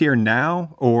this sits here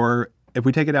now, or if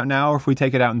we take it out now, or if we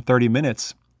take it out in 30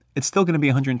 minutes, it's still going to be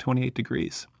 128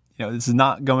 degrees. This is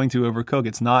not going to overcook.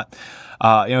 It's not,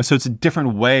 so it's a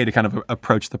different way to kind of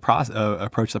approach the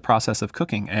process of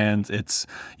cooking. And it's,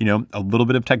 a little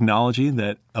bit of technology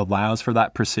that allows for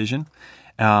that precision.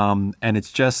 And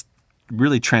it's just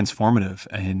really transformative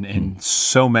in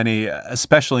so many,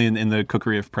 especially in the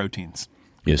cookery of proteins.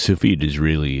 Yeah, sous vide has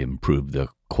really improved the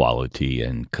quality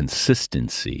and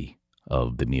consistency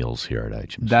of the meals here at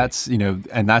HMC. That's,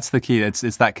 and that's the key.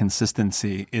 It's that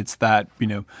consistency. It's that,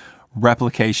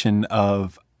 replication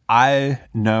of, I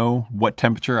know what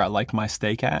temperature I like my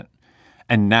steak at,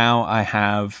 and now I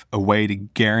have a way to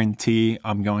guarantee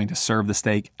I'm going to serve the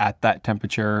steak at that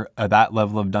temperature, that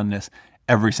level of doneness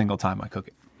every single time I cook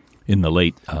it. In the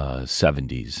late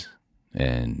 70s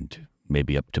and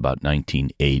maybe up to about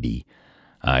 1980,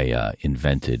 I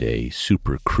invented a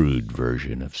super crude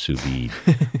version of sous vide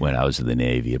when I was in the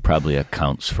Navy. It probably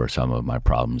accounts for some of my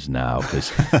problems now,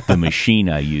 because the machine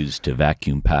I used to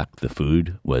vacuum pack the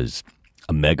food was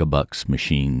a Megabucks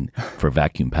machine for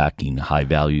vacuum packing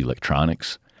high-value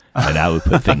electronics. And I would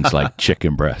put things like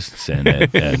chicken breasts in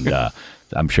it. And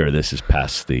I'm sure this is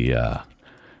past the...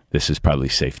 this is probably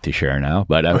safe to share now,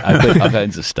 but I put all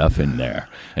kinds of stuff in there,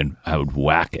 and I would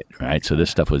whack it, right? So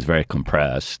this stuff was very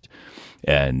compressed.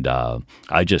 And I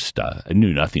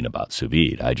knew nothing about sous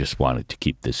vide. I just wanted to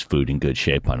keep this food in good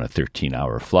shape on a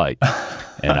 13-hour flight.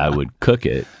 And I would cook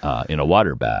it in a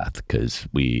water bath, because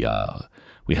we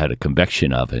had a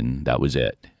convection oven. That was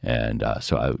it. And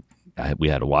so we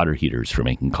had water heaters for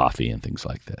making coffee and things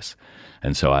like this.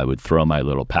 And so I would throw my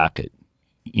little packet,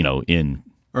 in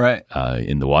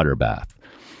the water bath.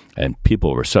 And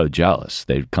people were so jealous.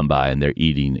 They'd come by and they're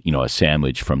eating, a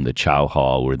sandwich from the chow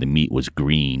hall where the meat was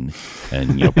green,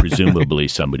 and presumably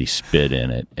somebody spit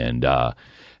in it, and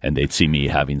they'd see me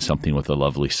having something with a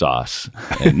lovely sauce.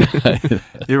 And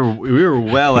we were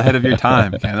well ahead of your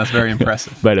time, Ken. That's very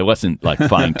impressive. But it wasn't like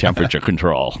fine temperature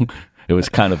control. It was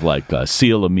kind of like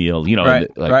seal a meal, Right,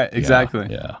 right, exactly.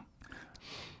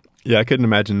 Yeah, I couldn't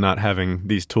imagine not having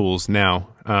these tools now.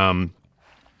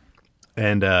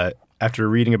 After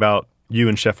reading about you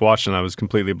and Chef Watson, I was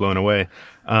completely blown away.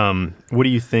 What do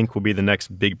you think will be the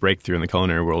next big breakthrough in the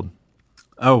culinary world?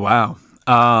 Oh, wow.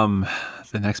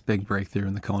 The next big breakthrough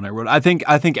in the culinary world. I think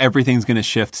everything's going to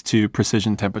shift to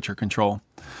precision temperature control.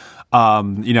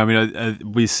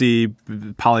 We see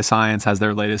Polyscience has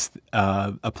their latest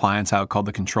appliance out called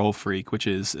the Control Freak, which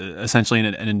is essentially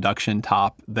an induction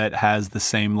top that has the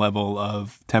same level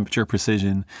of temperature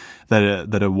precision that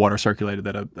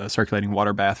a circulating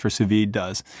water bath for sous vide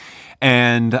does.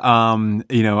 And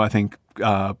I think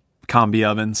combi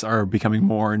ovens are becoming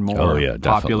more and more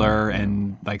popular,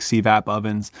 and like CVAP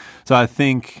ovens. So I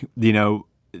think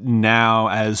now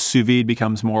as sous vide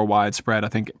becomes more widespread, I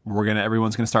think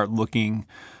everyone's gonna start looking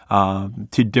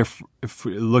to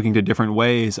different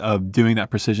ways of doing that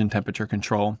precision temperature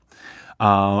control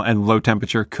and low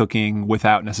temperature cooking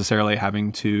without necessarily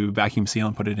having to vacuum seal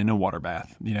and put it in a water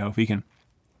bath.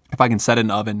 If I can set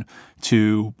an oven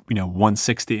to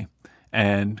 160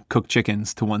 and cook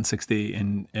chickens to 160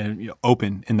 and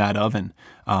open in that oven,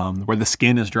 where the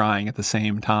skin is drying at the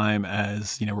same time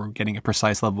as we're getting a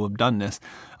precise level of doneness,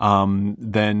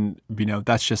 then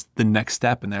that's just the next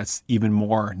step, and that's even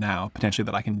more now potentially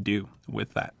that I can do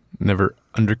with that. Never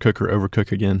undercook or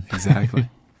overcook again. Exactly.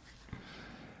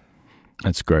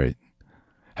 That's great.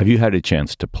 Have you had a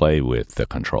chance to play with the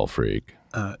Control Freak?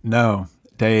 No,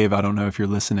 Dave. I don't know if you're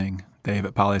listening, Dave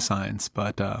at Polyscience,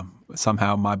 but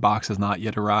somehow my box has not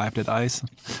yet arrived at ICE.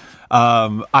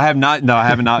 I have not. No, I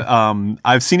have not.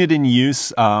 I've seen it in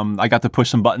use. I got to push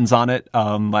some buttons on it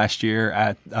last year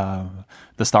at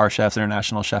the Star Chefs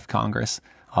International Chef Congress.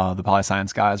 The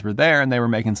Polyscience guys were there, and they were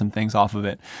making some things off of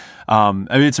it.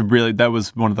 That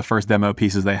was one of the first demo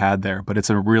pieces they had there, but it's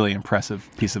a really impressive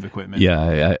piece of equipment.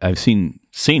 Yeah, I've seen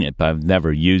it, but I've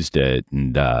never used it.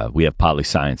 And we have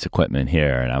Polyscience equipment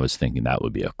here, and I was thinking that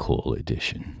would be a cool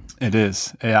addition. It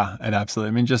is. Yeah, it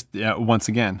absolutely. Once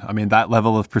again, that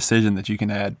level of precision that you can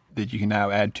now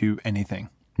add to anything.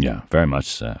 Yeah, very much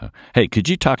so. Hey, could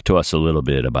you talk to us a little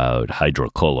bit about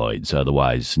hydrocolloids,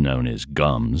 otherwise known as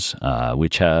gums,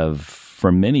 which have,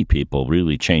 for many people,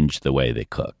 really changed the way they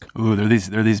cook? Ooh,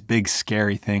 they're these big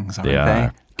scary things, aren't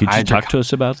they? Could you talk to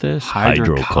us about this?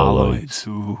 Hydrocolloids.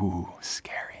 Ooh,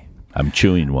 scary. I'm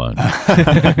chewing one. People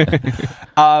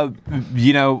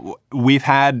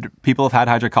have had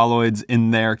hydrocolloids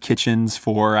in their kitchens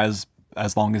for as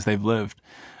long as they've lived.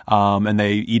 And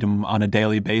they eat them on a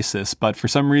daily basis. But for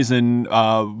some reason,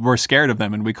 we're scared of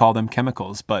them and we call them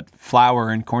chemicals. But flour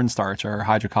and cornstarch are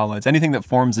hydrocolloids. Anything that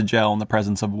forms a gel in the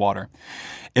presence of water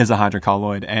is a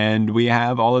hydrocolloid. And we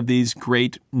have all of these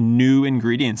great new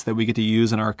ingredients that we get to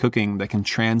use in our cooking that can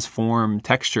transform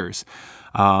textures.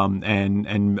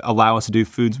 And allow us to do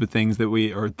things with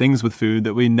food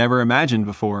that we never imagined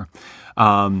before.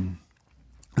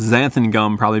 Xanthan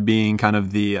gum probably being kind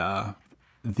of the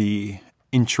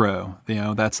intro,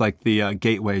 that's like the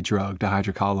gateway drug to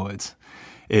hydrocolloids,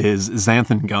 is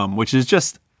xanthan gum, which is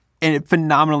just a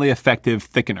phenomenally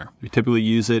effective thickener. We typically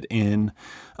use it in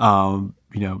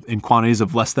quantities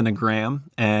of less than a gram,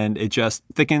 and it just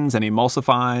thickens and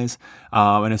emulsifies,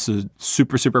 and it's a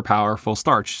super, super powerful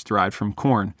starch derived from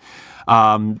corn.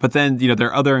 But then, there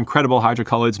are other incredible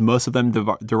hydrocolloids, most of them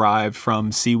derived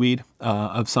from seaweed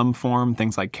of some form,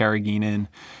 things like carrageenan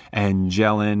and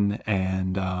gellan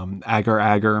and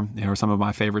agar-agar, are some of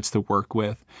my favorites to work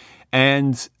with.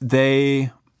 And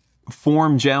they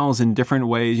form gels in different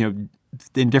ways,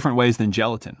 than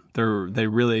gelatin. They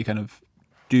really kind of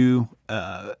do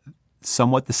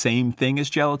somewhat the same thing as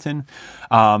gelatin,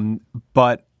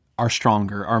 but are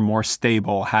stronger, are more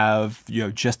stable, have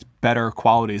just better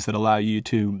qualities that allow you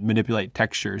to manipulate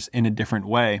textures in a different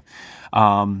way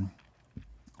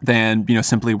than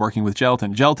simply working with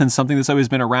gelatin. Gelatin's something that's always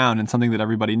been around and something that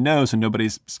everybody knows, and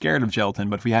nobody's scared of gelatin.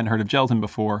 But if we hadn't heard of gelatin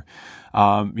before,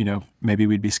 maybe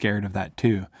we'd be scared of that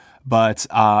too. But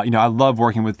I love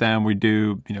working with them. We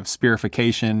do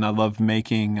spearification. I love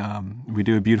making. We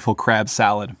do a beautiful crab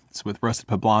salad. It's with roasted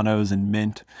poblanos and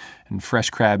mint and fresh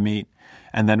crab meat.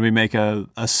 And then we make a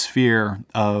sphere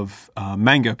of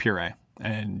mango puree.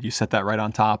 And you set that right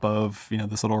on top of,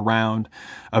 this little round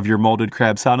of your molded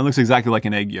crab salad. It looks exactly like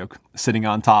an egg yolk sitting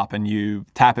on top. And you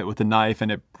tap it with a knife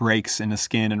and it breaks in the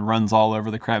skin and runs all over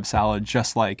the crab salad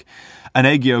just like an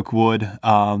egg yolk would.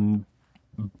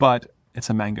 But it's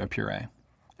a mango puree.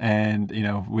 And,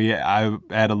 I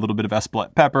add a little bit of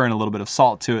Espelette pepper and a little bit of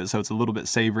salt to it, so it's a little bit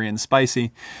savory and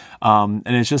spicy. And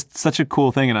it's just such a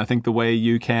cool thing. And I think the way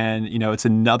you can, it's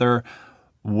another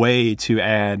way to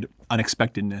add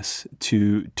unexpectedness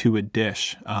to a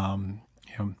dish.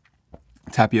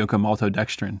 Tapioca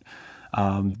maltodextrin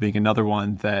being another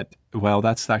one that,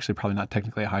 that's actually probably not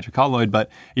technically a hydrocolloid,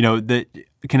 but, that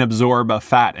can absorb a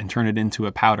fat and turn it into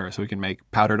a powder. So we can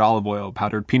make powdered olive oil,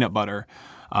 powdered peanut butter,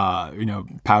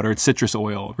 powdered citrus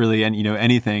oil, really, and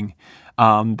anything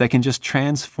that can just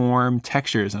transform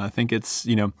textures. And I think it's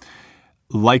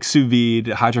like sous vide,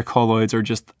 hydrocolloids are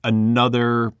just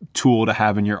another tool to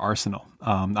have in your arsenal.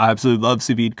 I absolutely love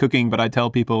sous vide cooking, but I tell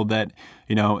people that,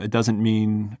 it doesn't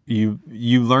mean you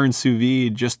learn sous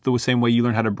vide just the same way you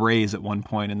learn how to braise at one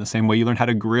point and the same way you learn how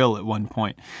to grill at one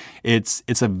point. It's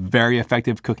a very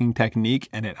effective cooking technique,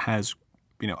 and it has,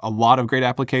 a lot of great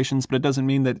applications, but it doesn't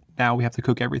mean that now we have to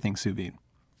cook everything sous vide.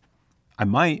 I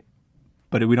might,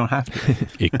 but we don't have to.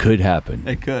 It could happen.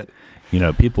 It could.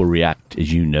 People react,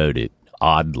 as you noted,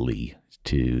 oddly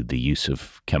to the use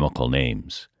of chemical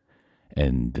names.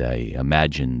 And they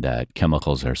imagine that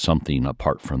chemicals are something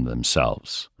apart from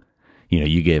themselves.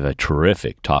 You gave a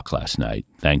terrific talk last night.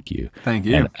 Thank you. Thank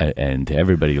you. And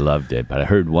everybody loved it. But I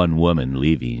heard one woman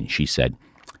leaving. She said,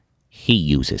 he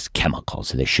uses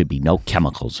chemicals. There should be no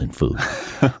chemicals in food.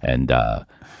 And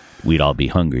we'd all be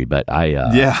hungry. But I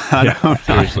don't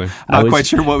seriously. Not quite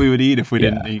sure what we would eat if we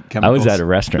didn't eat chemicals. I was at a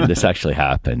restaurant. This actually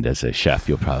happened. As a chef,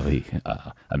 you'll probably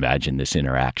imagine this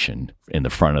interaction in the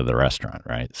front of the restaurant,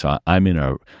 right? So I'm in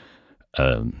I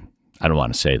don't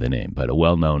want to say the name, but a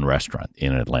well-known restaurant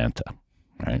in Atlanta,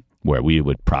 right, where we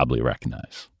would probably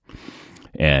recognize.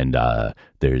 And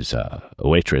there's a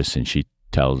waitress, and she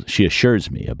assures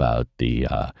me about the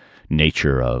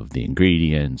nature of the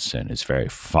ingredients, and it's very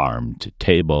farm to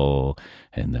table,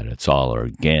 and that it's all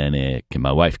organic. And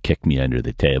my wife kicked me under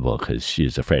the table because she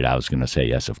was afraid I was going to say,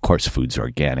 yes, of course food's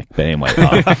organic. But anyway,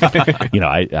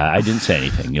 I didn't say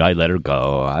anything. I let her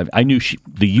go. I knew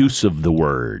the use of the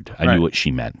word. I knew what she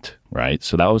meant, right?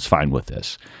 So that was fine with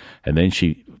this. And then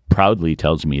she proudly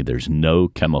tells me there's no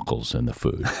chemicals in the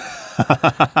food.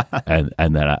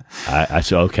 and then I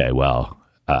said, okay, well,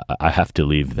 I have to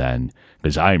leave then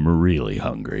because I'm really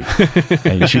hungry.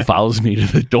 And she follows me to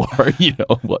the door,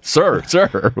 what, sir,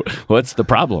 what's the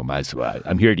problem? I said,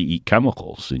 I'm here to eat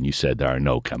chemicals. And you said there are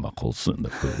no chemicals in the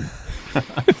food.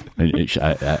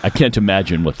 I can't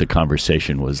imagine what the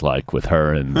conversation was like with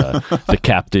her and the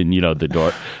captain, the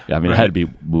door. I mean, It had to be,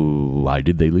 why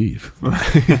did they leave?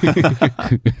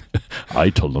 I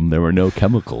told them there were no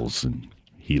chemicals, and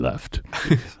he left.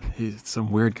 He's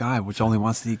some weird guy which only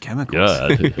wants to eat chemicals.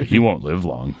 Yeah, he won't live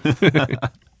long.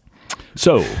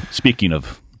 So, speaking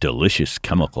of delicious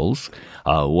chemicals,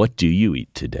 what do you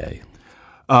eat today?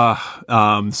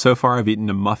 So far I've eaten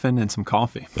a muffin and some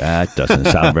coffee. That doesn't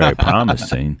sound very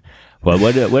promising. Well,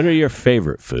 what are your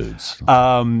favorite foods?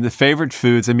 The favorite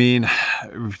foods,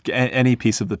 any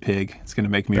piece of the pig is going to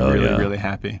make me really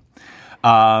happy.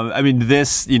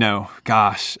 This,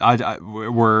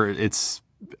 it's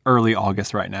early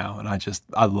August right now, and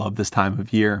I love this time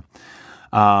of year.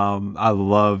 I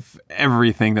love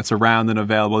everything that's around and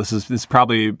available. This is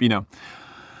probably,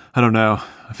 I don't know.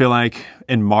 I feel like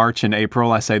in March and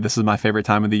April, I say this is my favorite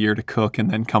time of the year to cook, and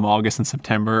then come August and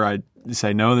September, I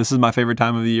say no, this is my favorite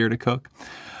time of the year to cook.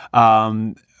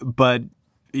 But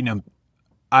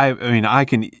I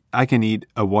can eat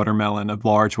a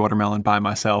large watermelon by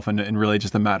myself in really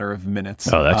just a matter of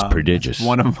minutes. Oh, that's prodigious.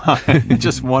 One of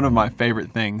my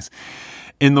favorite things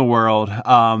in the world.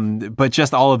 But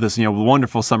just all of this,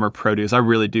 wonderful summer produce. I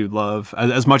really do love,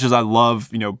 as much as I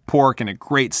love, pork and a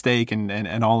great steak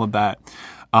and all of that.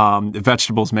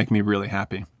 Vegetables make me really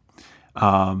happy.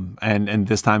 And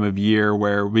this time of year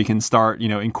where we can start,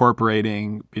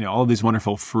 incorporating, all of these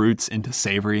wonderful fruits into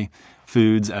savory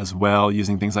foods as well,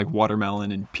 using things like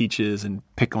watermelon and peaches and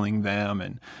pickling them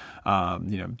and,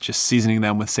 just seasoning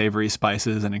them with savory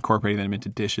spices and incorporating them into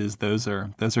dishes. That's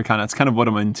kind of what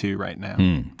I'm into right now.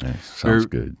 That sounds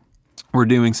good. We're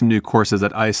doing some new courses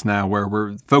at ICE now where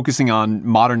we're focusing on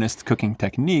modernist cooking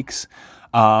techniques,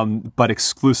 but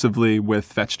exclusively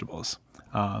with vegetables.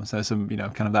 So some,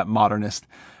 kind of that modernist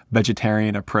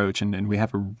vegetarian approach. And we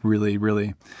have a really,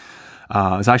 really,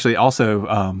 it's actually also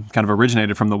kind of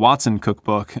originated from the Watson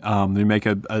cookbook. We make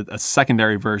a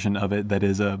secondary version of it that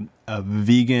is a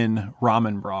vegan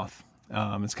ramen broth.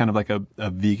 It's kind of like a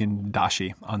vegan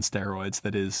dashi on steroids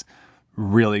that is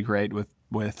really great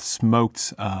with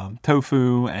smoked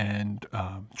tofu and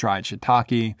dried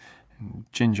shiitake, and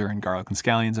ginger and garlic and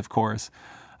scallions, of course.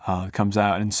 It comes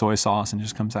out in soy sauce and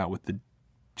just comes out with the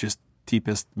just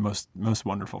deepest, most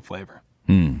wonderful flavor.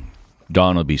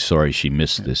 Dawn will be sorry she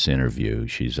missed this interview.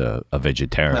 She's a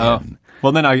vegetarian. Oh.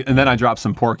 Well, then I drop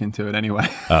some pork into it anyway.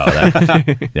 Oh,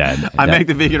 I make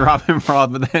the vegan ramen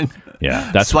broth, but then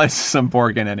slice some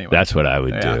pork in anyway. That's what I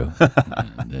would do,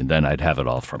 and then I'd have it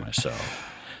all for myself.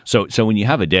 So when you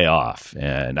have a day off,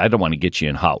 and I don't want to get you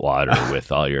in hot water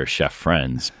with all your chef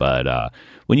friends, but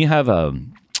when you have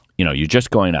you're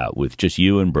just going out with just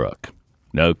you and Brooke,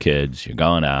 no kids, you're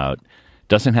going out.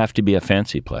 Doesn't have to be a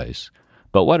fancy place,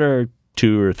 but what are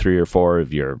 2 or 3 or 4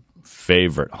 of your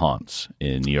favorite haunts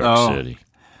in New York City?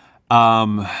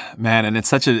 Man, and it's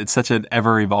such an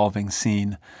ever evolving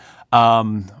scene.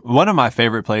 One of my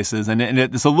favorite places, and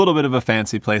it's a little bit of a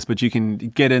fancy place, but you can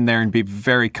get in there and be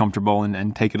very comfortable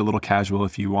and take it a little casual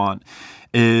if you want,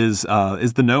 is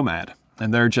the Nomad.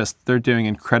 And they're doing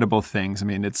incredible things. I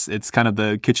mean, it's kind of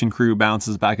the kitchen crew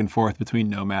bounces back and forth between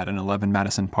Nomad and 11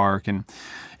 Madison Park, and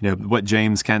what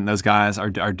James Kent and those guys are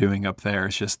doing up there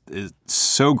is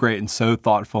so great and so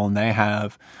thoughtful. And they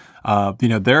have,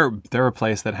 they're a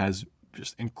place that has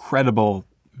just incredible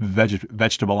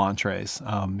vegetable entrees.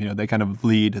 They kind of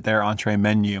lead their entree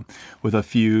menu with a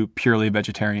few purely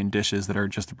vegetarian dishes that are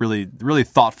just really, really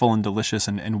thoughtful and delicious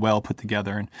and well put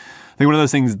together. And I think one of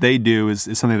those things they do is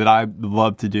something that I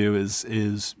love to do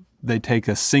is they take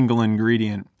a single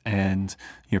ingredient and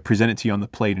present it to you on the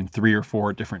plate in 3 or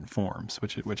 4 different forms,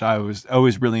 which I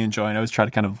always really enjoy. And I always try to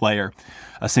kind of layer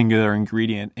a singular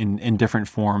ingredient in different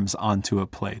forms onto a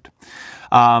plate.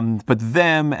 But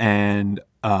them and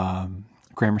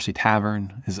Gramercy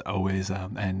Tavern is always,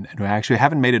 and we actually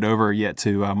haven't made it over yet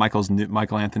to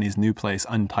Michael Anthony's new place,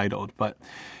 Untitled, but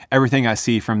everything I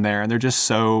see from there, and they're just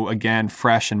so, again,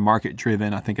 fresh and market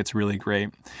driven. I think it's really great.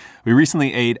 We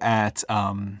recently ate at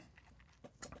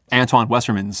Antoine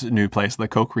Westerman's new place, Le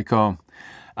Coq Ricot,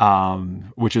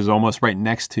 which is almost right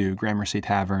next to Gramercy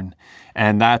Tavern,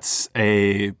 and that's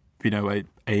a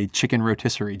chicken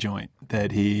rotisserie joint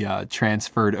that he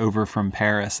transferred over from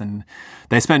Paris. And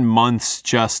they spent months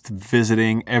just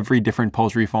visiting every different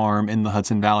poultry farm in the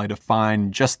Hudson Valley to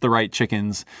find just the right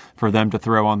chickens for them to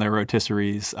throw on their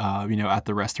rotisseries, at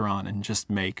the restaurant, and just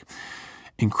make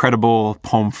incredible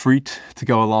pomme frite to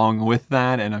go along with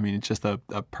that. And I mean, it's just a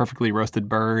perfectly roasted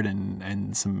bird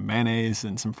and some mayonnaise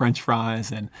and some French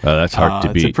fries. And that's hard to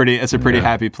beat. It's a pretty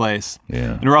happy place.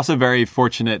 Yeah. And we're also very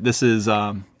fortunate. This is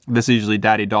usually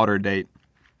daddy-daughter date.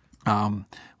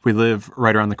 We live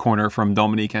right around the corner from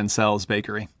Dominique Ansell's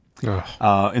bakery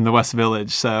in the West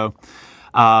Village. So,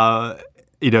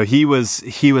 he was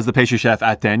the pastry chef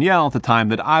at Danielle at the time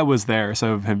that I was there.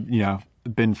 So, have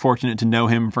been fortunate to know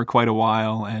him for quite a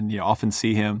while, and often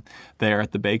see him there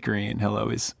at the bakery, and he'll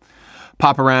always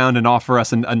pop around and offer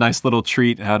us a nice little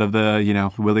treat out of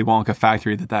the Willy Wonka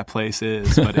factory that place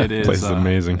is. But it is place is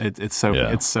amazing. It's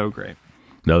so great.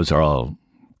 Those are all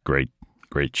great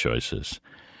choices.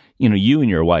 You and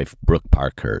your wife, Brooke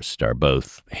Parkhurst, are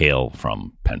both hail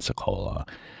from Pensacola.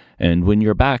 And when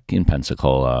you're back in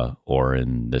Pensacola or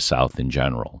in the South in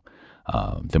general,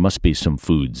 there must be some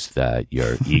foods that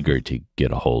you're eager to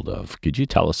get a hold of. Could you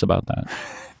tell us about that?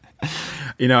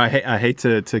 I hate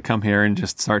to come here and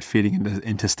just start feeding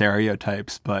into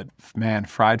stereotypes, but man,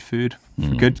 fried food,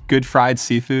 good fried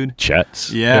seafood.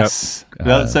 Chet's. Yes.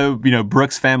 Yep. So,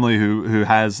 Brooks' family who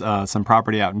has some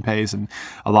property out in Pace, and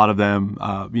a lot of them,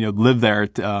 live there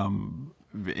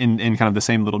in kind of the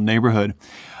same little neighborhood,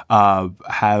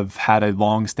 have had a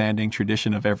long-standing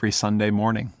tradition of every Sunday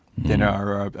morning dinner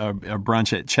or a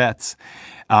brunch at Chet's.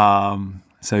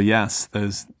 So yes,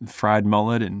 those fried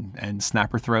mullet and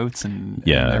snapper throats and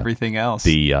everything else.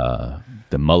 The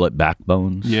mullet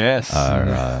backbones, yes,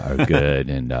 are good,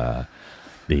 and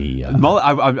the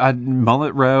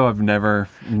mullet roe I've never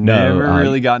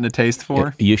really gotten a taste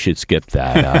for. You should skip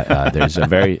that. There's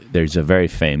a very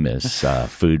famous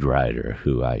food writer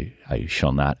who I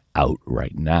shall not out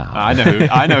right now. I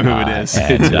know who it is.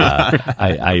 And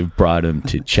I brought him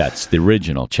to Chet's, the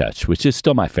original Chet's, which is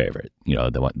still my favorite.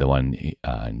 The one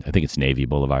I think it's Navy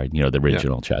Boulevard. The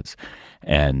original Chet's.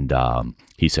 And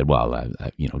he said, "Well,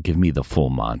 give me the full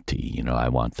Monty. I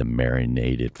want the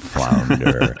marinated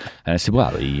flounder." And I said,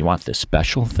 "Well, you want the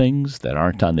special things that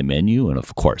aren't on the menu?" And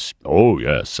of course, oh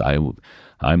yes,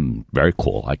 I'm very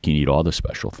cool. I can eat all the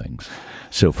special things.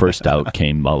 So first out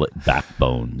came mullet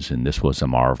backbones, and this was a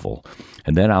marvel.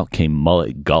 And then out came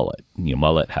mullet gullet.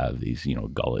 Mullet have these,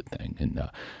 gullet thing, and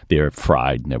they're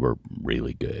fried, and they were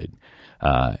really good.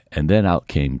 And then out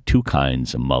came 2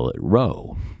 kinds of mullet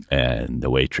roe. And the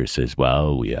waitress says,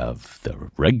 "Well, we have the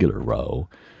regular roe."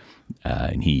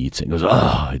 And he eats it and goes,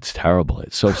 "Oh, it's terrible.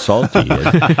 It's so salty.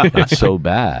 It's so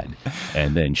bad."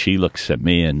 And then she looks at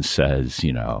me and says,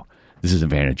 this is the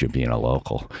advantage of being a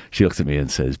local. She looks at me and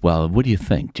says, "Well, what do you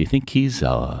think? Do you think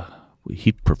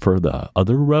he'd prefer the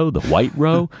other roe, the white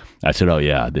roe?" I said, "Oh,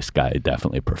 yeah, this guy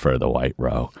definitely prefer the white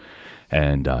roe."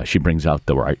 And she brings out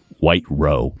the white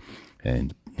roe,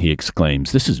 and he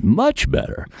exclaims, "This is much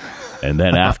better." And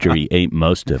then after he ate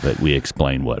most of it, we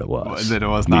explained what it was. That it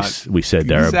was not. We said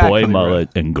there are boy mullet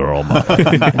and girl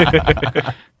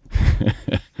mullet.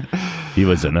 He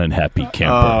was an unhappy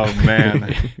camper. Oh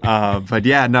man. But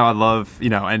yeah, no, I love,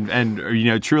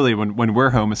 and truly when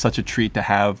we're home, it's such a treat to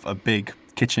have a big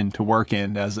kitchen to work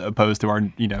in as opposed to our,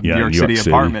 New York City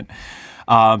apartment.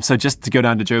 So just to go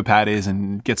down to Joe Patty's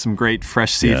and get some great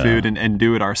fresh seafood and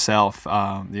do it ourselves,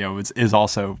 is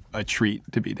also a treat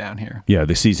to be down here. Yeah,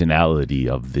 the seasonality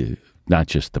of not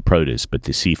just the produce, but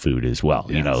the seafood as well.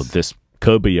 Yes. This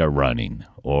cobia running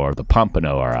or the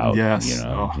pompano are out. Yes.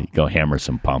 You go hammer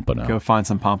some pompano. Go find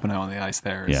some pompano on the ice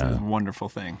there. It's Yeah. a wonderful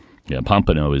thing. Yeah,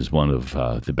 pompano is one of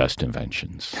the best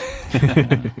inventions.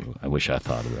 I wish I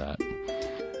thought of that.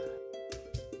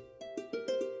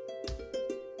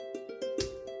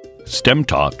 STEM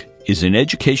Talk is an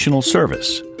educational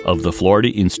service of the Florida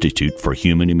Institute for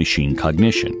Human and Machine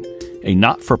Cognition, a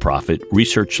not-for-profit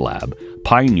research lab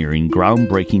pioneering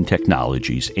groundbreaking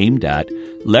technologies aimed at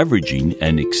leveraging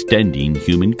and extending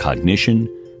human cognition,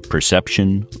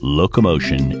 perception,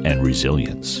 locomotion, and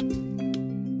resilience.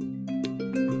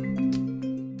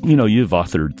 You've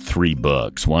authored 3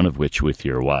 books, one of which with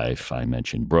your wife, I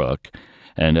mentioned Brooke.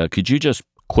 And could you just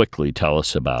quickly tell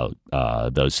us about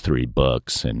those 3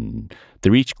 books? And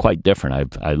they're each quite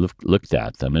different. I looked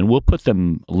at them, and we'll put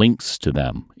links to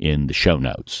them in the show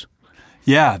notes.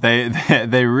 Yeah,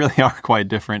 they really are quite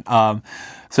different.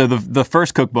 So the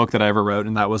first cookbook that I ever wrote,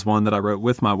 and that was one that I wrote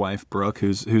with my wife, Brooke,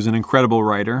 who's an incredible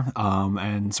writer,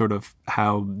 and sort of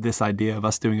how this idea of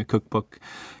us doing a cookbook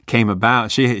came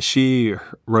about. She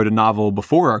wrote a novel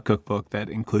before our cookbook that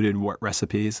included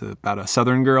recipes about a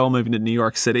Southern girl moving to New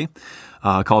York City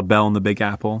called Belle and the Big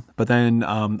Apple. But then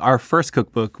our first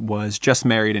cookbook was Just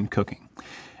Married and Cooking.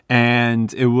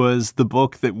 And it was the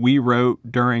book that we wrote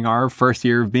during our first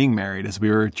year of being married as we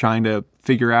were trying to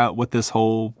figure out what this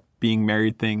whole being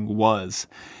married thing was.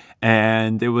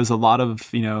 And it was a lot of,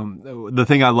 the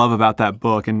thing I love about that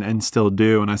book and still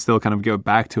do, and I still kind of go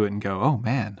back to it and go, oh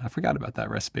man, I forgot about that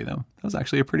recipe though. That was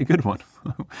actually a pretty good one.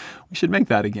 We should make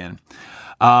that again.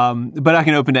 But I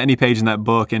can open to any page in that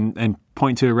book and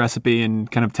point to a recipe and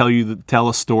kind of tell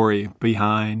a story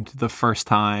behind the first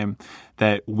time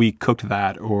that we cooked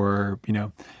that, or,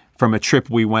 from a trip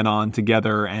we went on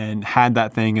together and had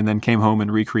that thing and then came home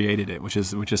and recreated it, which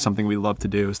is something we love to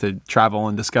do, is to travel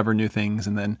and discover new things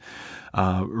and then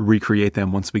recreate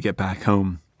them once we get back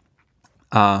home.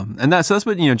 And that's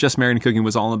what, Just Married and Cooking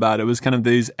was all about. It was kind of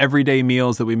these everyday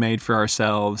meals that we made for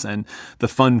ourselves and the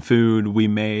fun food we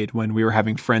made when we were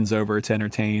having friends over to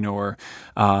entertain, or,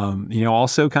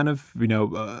 also kind of,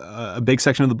 a big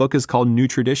section of the book is called New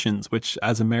Traditions, which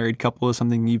as a married couple is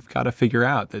something you've got to figure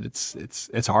out, that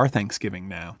it's our Thanksgiving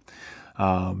now.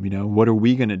 What are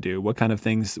we going to do? What kind of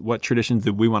things, what traditions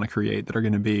do we want to create that are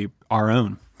going to be our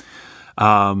own?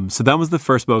 So that was the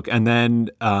first book. And then,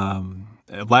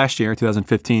 last year,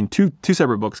 2015, two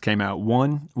separate books came out.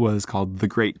 One was called The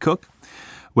Great Cook,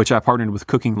 which I partnered with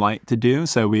Cooking Light to do.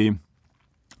 So we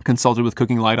consulted with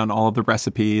Cooking Light on all of the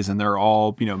recipes, and they're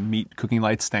all, meet Cooking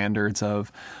Light standards of,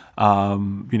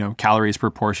 calories per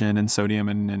portion and sodium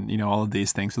and all of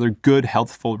these things. So they're good,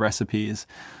 healthful recipes.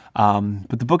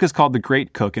 But the book is called The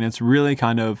Great Cook, and it's really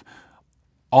kind of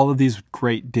all of these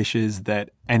great dishes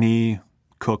that any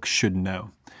cook should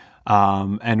know.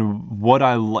 And what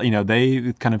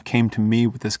they kind of came to me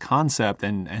with this concept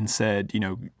and said,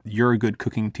 you're a good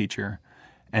cooking teacher,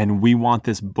 and we want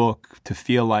this book to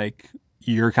feel like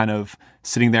you're kind of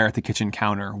sitting there at the kitchen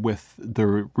counter with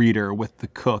the reader, with the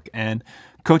cook, and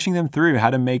coaching them through how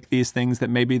to make these things that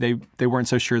maybe they weren't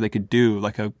so sure they could do,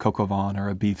 like a coq au vin or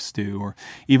a beef stew, or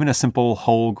even a simple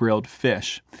whole grilled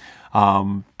fish.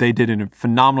 They did a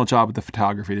phenomenal job with the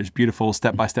photography. There's beautiful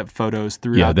step-by-step photos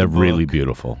throughout the book. Yeah, they're really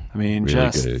beautiful. I mean, really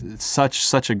just good.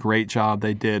 such a great job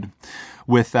they did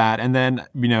with that. And then,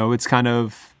 it's kind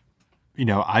of,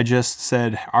 I just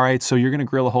said, all right, so you're going to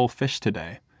grill a whole fish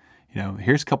today.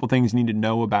 Here's a couple things you need to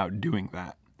know about doing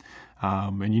that.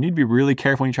 And you need to be really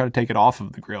careful when you try to take it off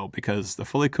of the grill, because the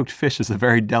fully cooked fish is a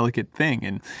very delicate thing.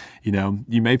 And,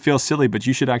 you may feel silly, but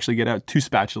you should actually get out 2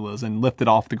 spatulas and lift it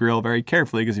off the grill very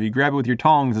carefully, because if you grab it with your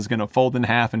tongs, it's going to fold in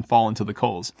half and fall into the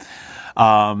coals.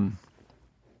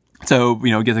 So,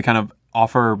 get to kind of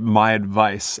offer my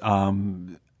advice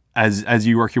as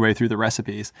you work your way through the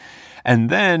recipes.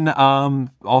 And then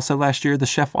also last year, the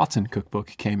Chef Watson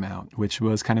cookbook came out, which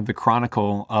was kind of the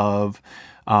chronicle of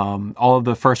all of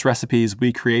the first recipes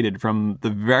we created, from the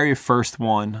very first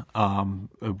one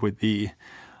with the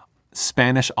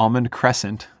Spanish almond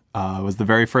crescent was the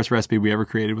very first recipe we ever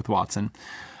created with Watson,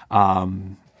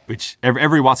 which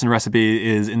every Watson recipe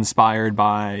is inspired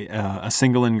by a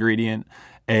single ingredient,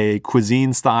 a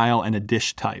cuisine style, and a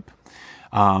dish type.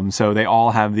 So they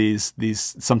all have these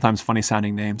sometimes funny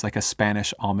sounding names, like a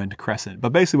Spanish almond crescent.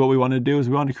 But basically what we wanted to do is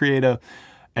we wanted to create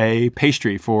a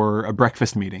pastry for a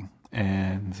breakfast meeting.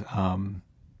 And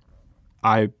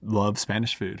I love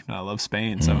Spanish food and I love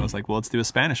Spain. So I was like, well, let's do a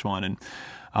Spanish one. And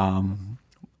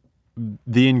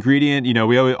the ingredient,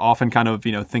 we always often kind of,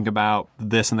 think about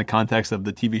this in the context of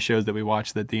the TV shows that we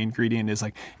watch, that the ingredient is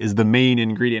the main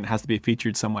ingredient, has to be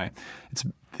featured some way.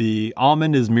 The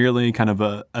almond is merely kind of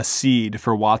a seed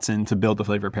for Watson to build the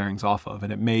flavor pairings off of.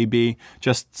 And it may be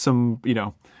just some,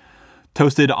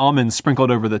 toasted almonds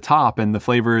sprinkled over the top, and the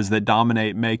flavors that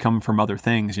dominate may come from other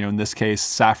things. In this case,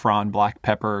 saffron, black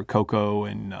pepper, cocoa,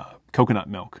 and coconut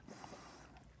milk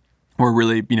were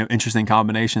really, interesting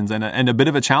combinations and a bit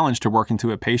of a challenge to work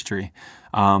into a pastry.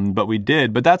 But we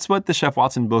did. But that's what the Chef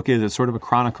Watson book is. It's sort of a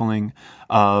chronicling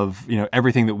of,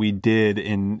 everything that we did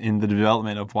in the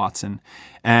development of Watson.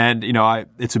 And,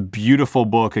 it's a beautiful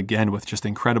book, again, with just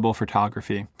incredible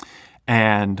photography.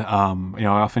 And, I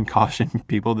often caution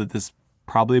people that this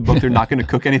probably a book they're not going to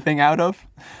cook anything out of,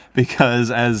 because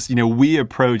as we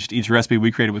approached each recipe we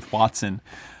created with Watson,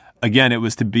 again, it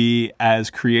was to be as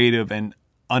creative and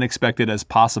unexpected as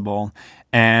possible.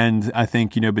 And I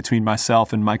think, between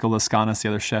myself and Michael Lascanas, the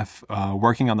other chef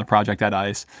working on the project at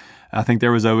ICE, I think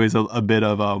there was always a bit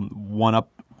of a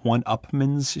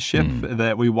one-upmanship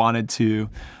that we wanted to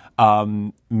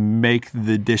make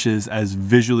the dishes as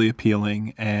visually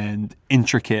appealing and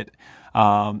intricate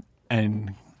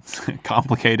and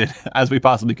complicated as we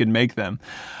possibly could make them.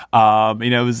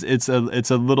 It's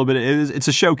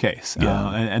a showcase,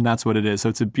 and that's what it is. So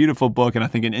it's a beautiful book, and I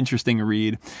think an interesting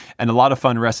read, and a lot of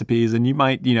fun recipes. And you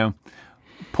might,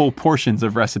 pull portions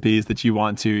of recipes that you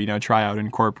want to, try out and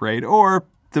incorporate, or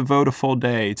devote a full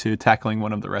day to tackling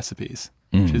one of the recipes.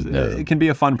 It can be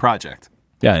a fun project.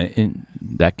 Yeah, and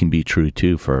that can be true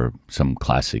too for some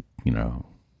classic,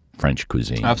 French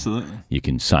cuisine. Absolutely. You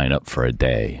can sign up for a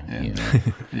day.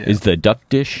 Yeah. Is the duck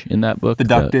dish in that book? The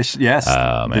duck dish, yes.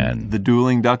 Oh, man. The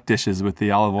dueling duck dishes with the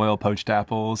olive oil, poached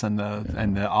apples, and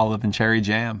the olive and cherry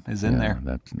jam is in there.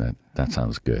 That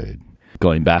sounds good.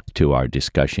 Going back to our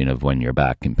discussion of when you're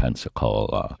back in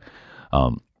Pensacola,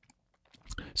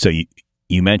 so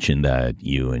you mentioned that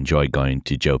you enjoy going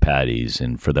to Joe Patty's,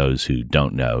 and for those who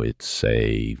don't know, it's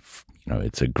a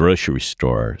grocery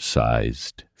store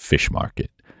sized fish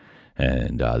market.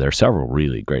 And there are several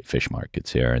really great fish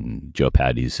markets here, and Joe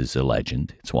Patty's is a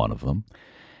legend. It's one of them.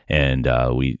 And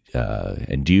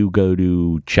and do you go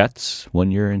to Chet's when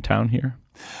you're in town here?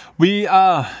 We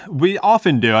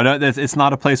often do. I know that it's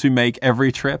not a place we make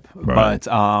every trip, right. But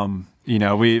we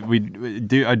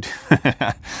do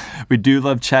we do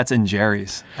love Chet's and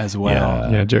Jerry's as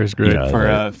well. Yeah, Jerry's great.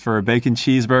 For a bacon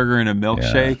cheeseburger and a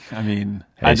milkshake. Yeah. I mean,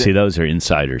 see, those are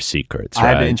insider secrets. I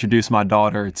had to introduce my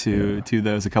daughter to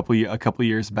those a couple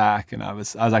years back, and I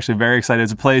was actually very excited.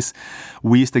 It's a place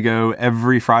we used to go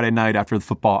every Friday night after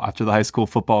the high school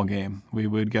football game. We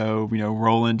would go,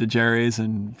 roll into Jerry's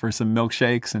and for some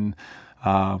milkshakes, and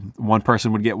one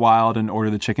person would get wild and order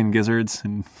the chicken gizzards,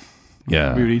 and we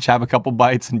would each have a couple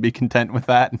bites and be content with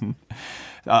that. And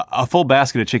a full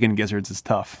basket of chicken gizzards is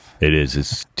tough. It is.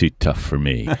 It's too tough for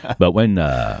me. But when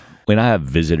I have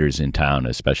visitors in town,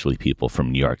 especially people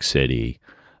from New York City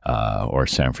or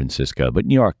San Francisco, but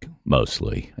New York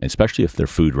mostly, especially if they're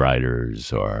food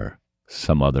writers or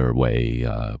some other way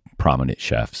prominent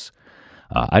chefs,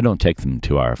 I don't take them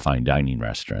to our fine dining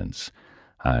restaurants.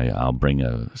 I'll bring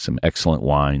some excellent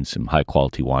wine, some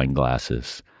high-quality wine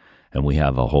glasses, and we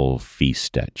have a whole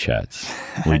feast at Chet's.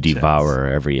 We devour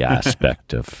every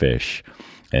aspect of fish.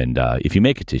 And if you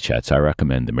make it to Chet's, I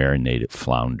recommend the marinated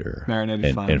flounder. Flounder.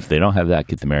 And if they don't have that,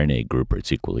 get the marinated grouper.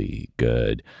 It's equally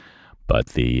good.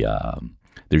 But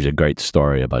there's a great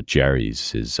story about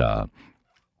Jerry's. It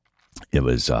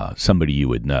was somebody you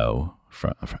would know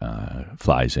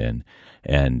flies in,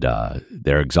 and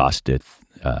they're exhausted.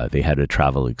 They had a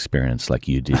travel experience like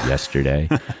you did yesterday.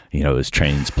 It was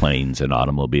trains, planes, and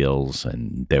automobiles,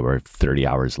 and they were 30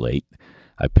 hours late.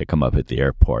 I pick him up at the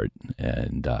airport,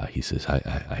 and he says,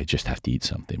 I just have to eat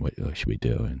something. What should we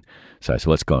do? And so I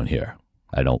said, let's go in here.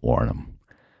 I don't warn him.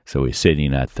 So we're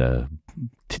sitting at the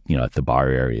bar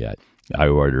area. I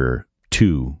order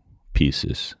 2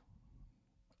 pieces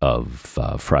of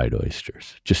fried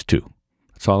oysters, just 2.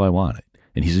 That's all I wanted.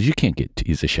 And he says, you can't get 2.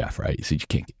 He's a chef, right? He said,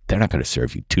 they're not going to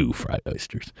serve you 2 fried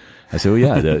oysters. I said, well,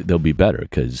 yeah, they'll be better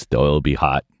because the oil will be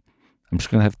hot. I'm just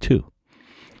going to have 2.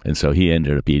 And so he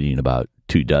ended up eating about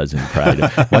 2 dozen fried.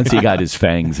 Once he got his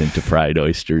fangs into fried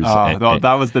oysters.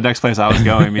 That was the next place I was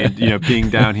going. I mean, being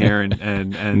down here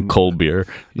and cold beer,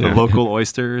 the local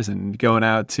oysters, and going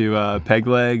out to Peg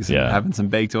Legs and having some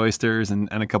baked oysters and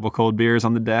a couple cold beers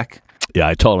on the deck. Yeah,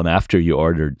 I told him after you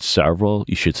ordered several,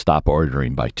 you should stop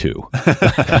ordering by 2.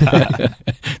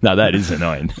 Now that is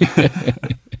annoying.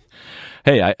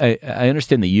 Hey, I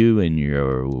understand that you and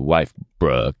your wife,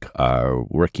 Brooke, are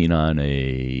working on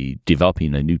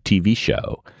developing a new TV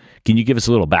show. Can you give us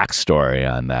a little backstory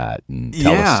on that and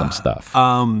tell us some stuff?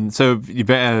 So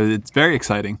it's very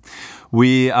exciting.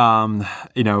 We, after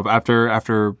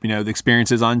the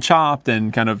experiences on Chopped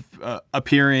and kind of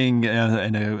appearing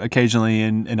occasionally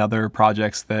in other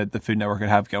projects that the Food Network would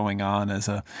have going on as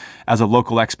a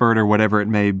local expert or whatever it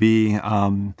may be,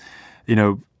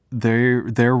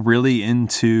 they're really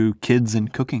into kids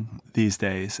and cooking these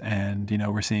days, and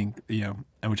we're seeing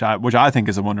which I think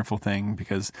is a wonderful thing,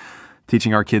 because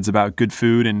teaching our kids about good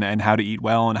food and how to eat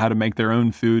well and how to make their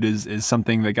own food is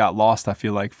something that got lost, I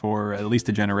feel like, for at least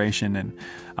a generation. And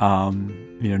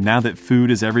now that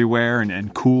food is everywhere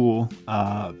and cool,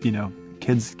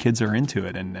 kids are into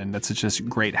it, and that's just a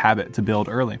great habit to build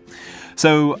early.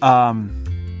 So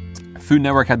Food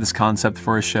Network had this concept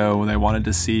for a show where they wanted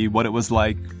to see what it was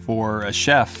like for a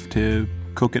chef to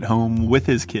cook at home with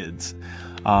his kids,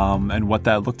 and what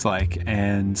that looked like.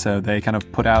 And so they kind of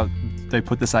put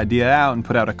this idea out and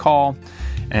put out a call,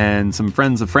 and some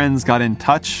friends of friends got in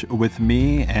touch with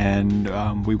me, and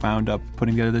we wound up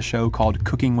putting together this show called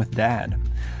Cooking with Dad,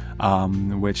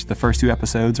 which the first 2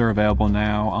 episodes are available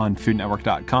now on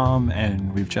foodnetwork.com,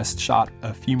 and we've just shot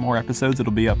a few more episodes.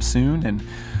 It'll be up soon, and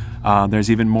there's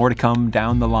even more to come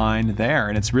down the line there.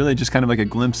 And it's really just kind of like a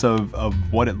glimpse of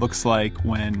what it looks like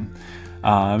when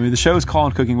the show is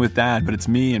called Cooking with Dad, but it's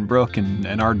me and Brooke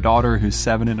and our daughter who's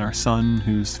 7 and our son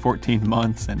who's 14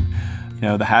 months, and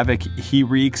the havoc he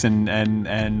wreaks and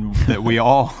that we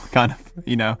all kind of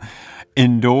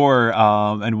endure,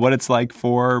 and what it's like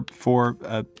for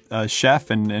a chef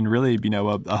and really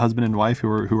a husband and wife who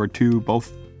are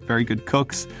both very good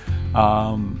cooks,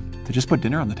 to just put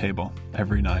dinner on the table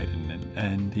every night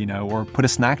and or put a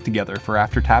snack together for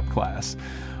after tap class,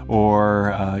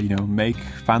 or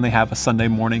finally have a Sunday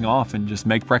morning off and just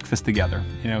make breakfast together,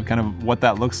 kind of what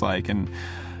that looks like. And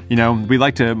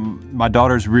my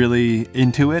daughter's really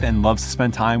into it and loves to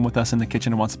spend time with us in the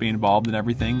kitchen and wants to be involved in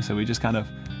everything, so we just kind of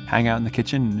hang out in the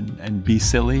kitchen and be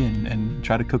silly and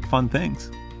try to cook fun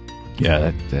things.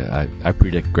 Yeah, I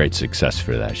predict great success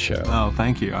for that show. Oh,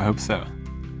 thank you. I hope so.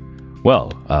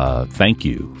 Well, thank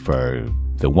you for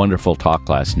the wonderful talk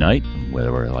last night, where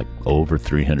there were like over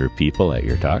 300 people at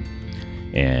your talk.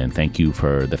 And thank you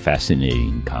for the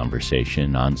fascinating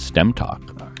conversation on STEM Talk.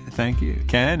 Thank you,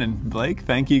 Ken and Blake.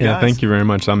 Thank you, guys. Yeah, thank you very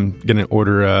much. I'm going to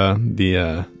order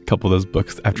the couple of those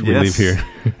books after we leave here.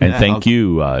 And thank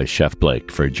you, Chef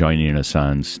Blake, for joining us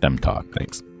on STEM Talk.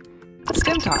 Thanks.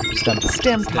 STEM Talk. STEM Talk.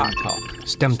 STEM Talk.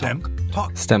 STEM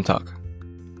Talk. STEM Talk.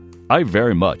 I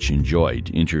very much enjoyed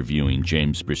interviewing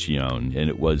James Briscione, and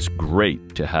it was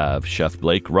great to have Chef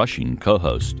Blake Rushing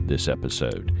co-host this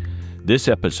episode. This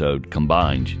episode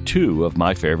combined 2 of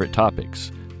my favorite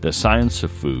topics, the science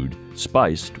of food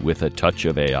spiced with a touch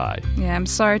of AI. Yeah, I'm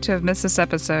sorry to have missed this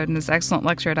episode and this excellent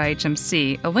lecture at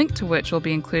IHMC, a link to which will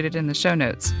be included in the show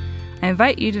notes. I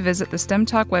invite you to visit the STEM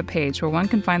Talk webpage, where one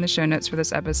can find the show notes for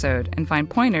this episode and find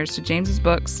pointers to James's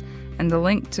books and the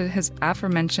link to his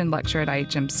aforementioned lecture at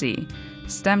IHMC,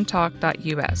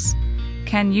 stemtalk.us.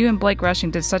 Ken, you and Blake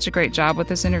Rushing did such a great job with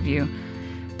this interview.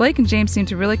 Blake and James seem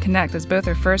to really connect, as both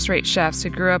are first-rate chefs who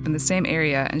grew up in the same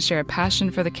area and share a passion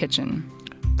for the kitchen.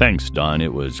 Thanks, Don.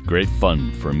 It was great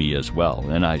fun for me as well,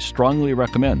 and I strongly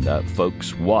recommend that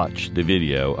folks watch the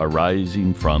video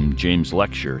arising from James'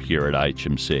 lecture here at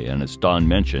IHMC. And as Don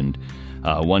mentioned,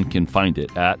 one can find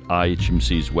it at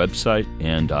IHMC's website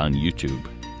and on YouTube.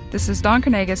 This is Dawn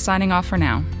Carnegas signing off for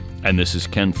now. And this is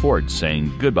Ken Ford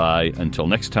saying goodbye until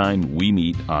next time we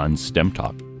meet on STEM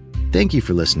Talk. Thank you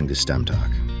for listening to STEM Talk.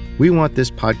 We want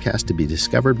this podcast to be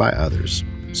discovered by others,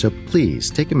 so please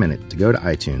take a minute to go to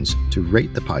iTunes to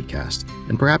rate the podcast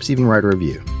and perhaps even write a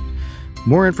review.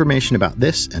 More information about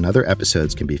this and other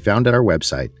episodes can be found at our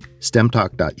website,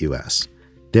 stemtalk.us.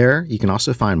 There, you can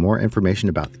also find more information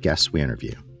about the guests we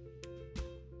interview.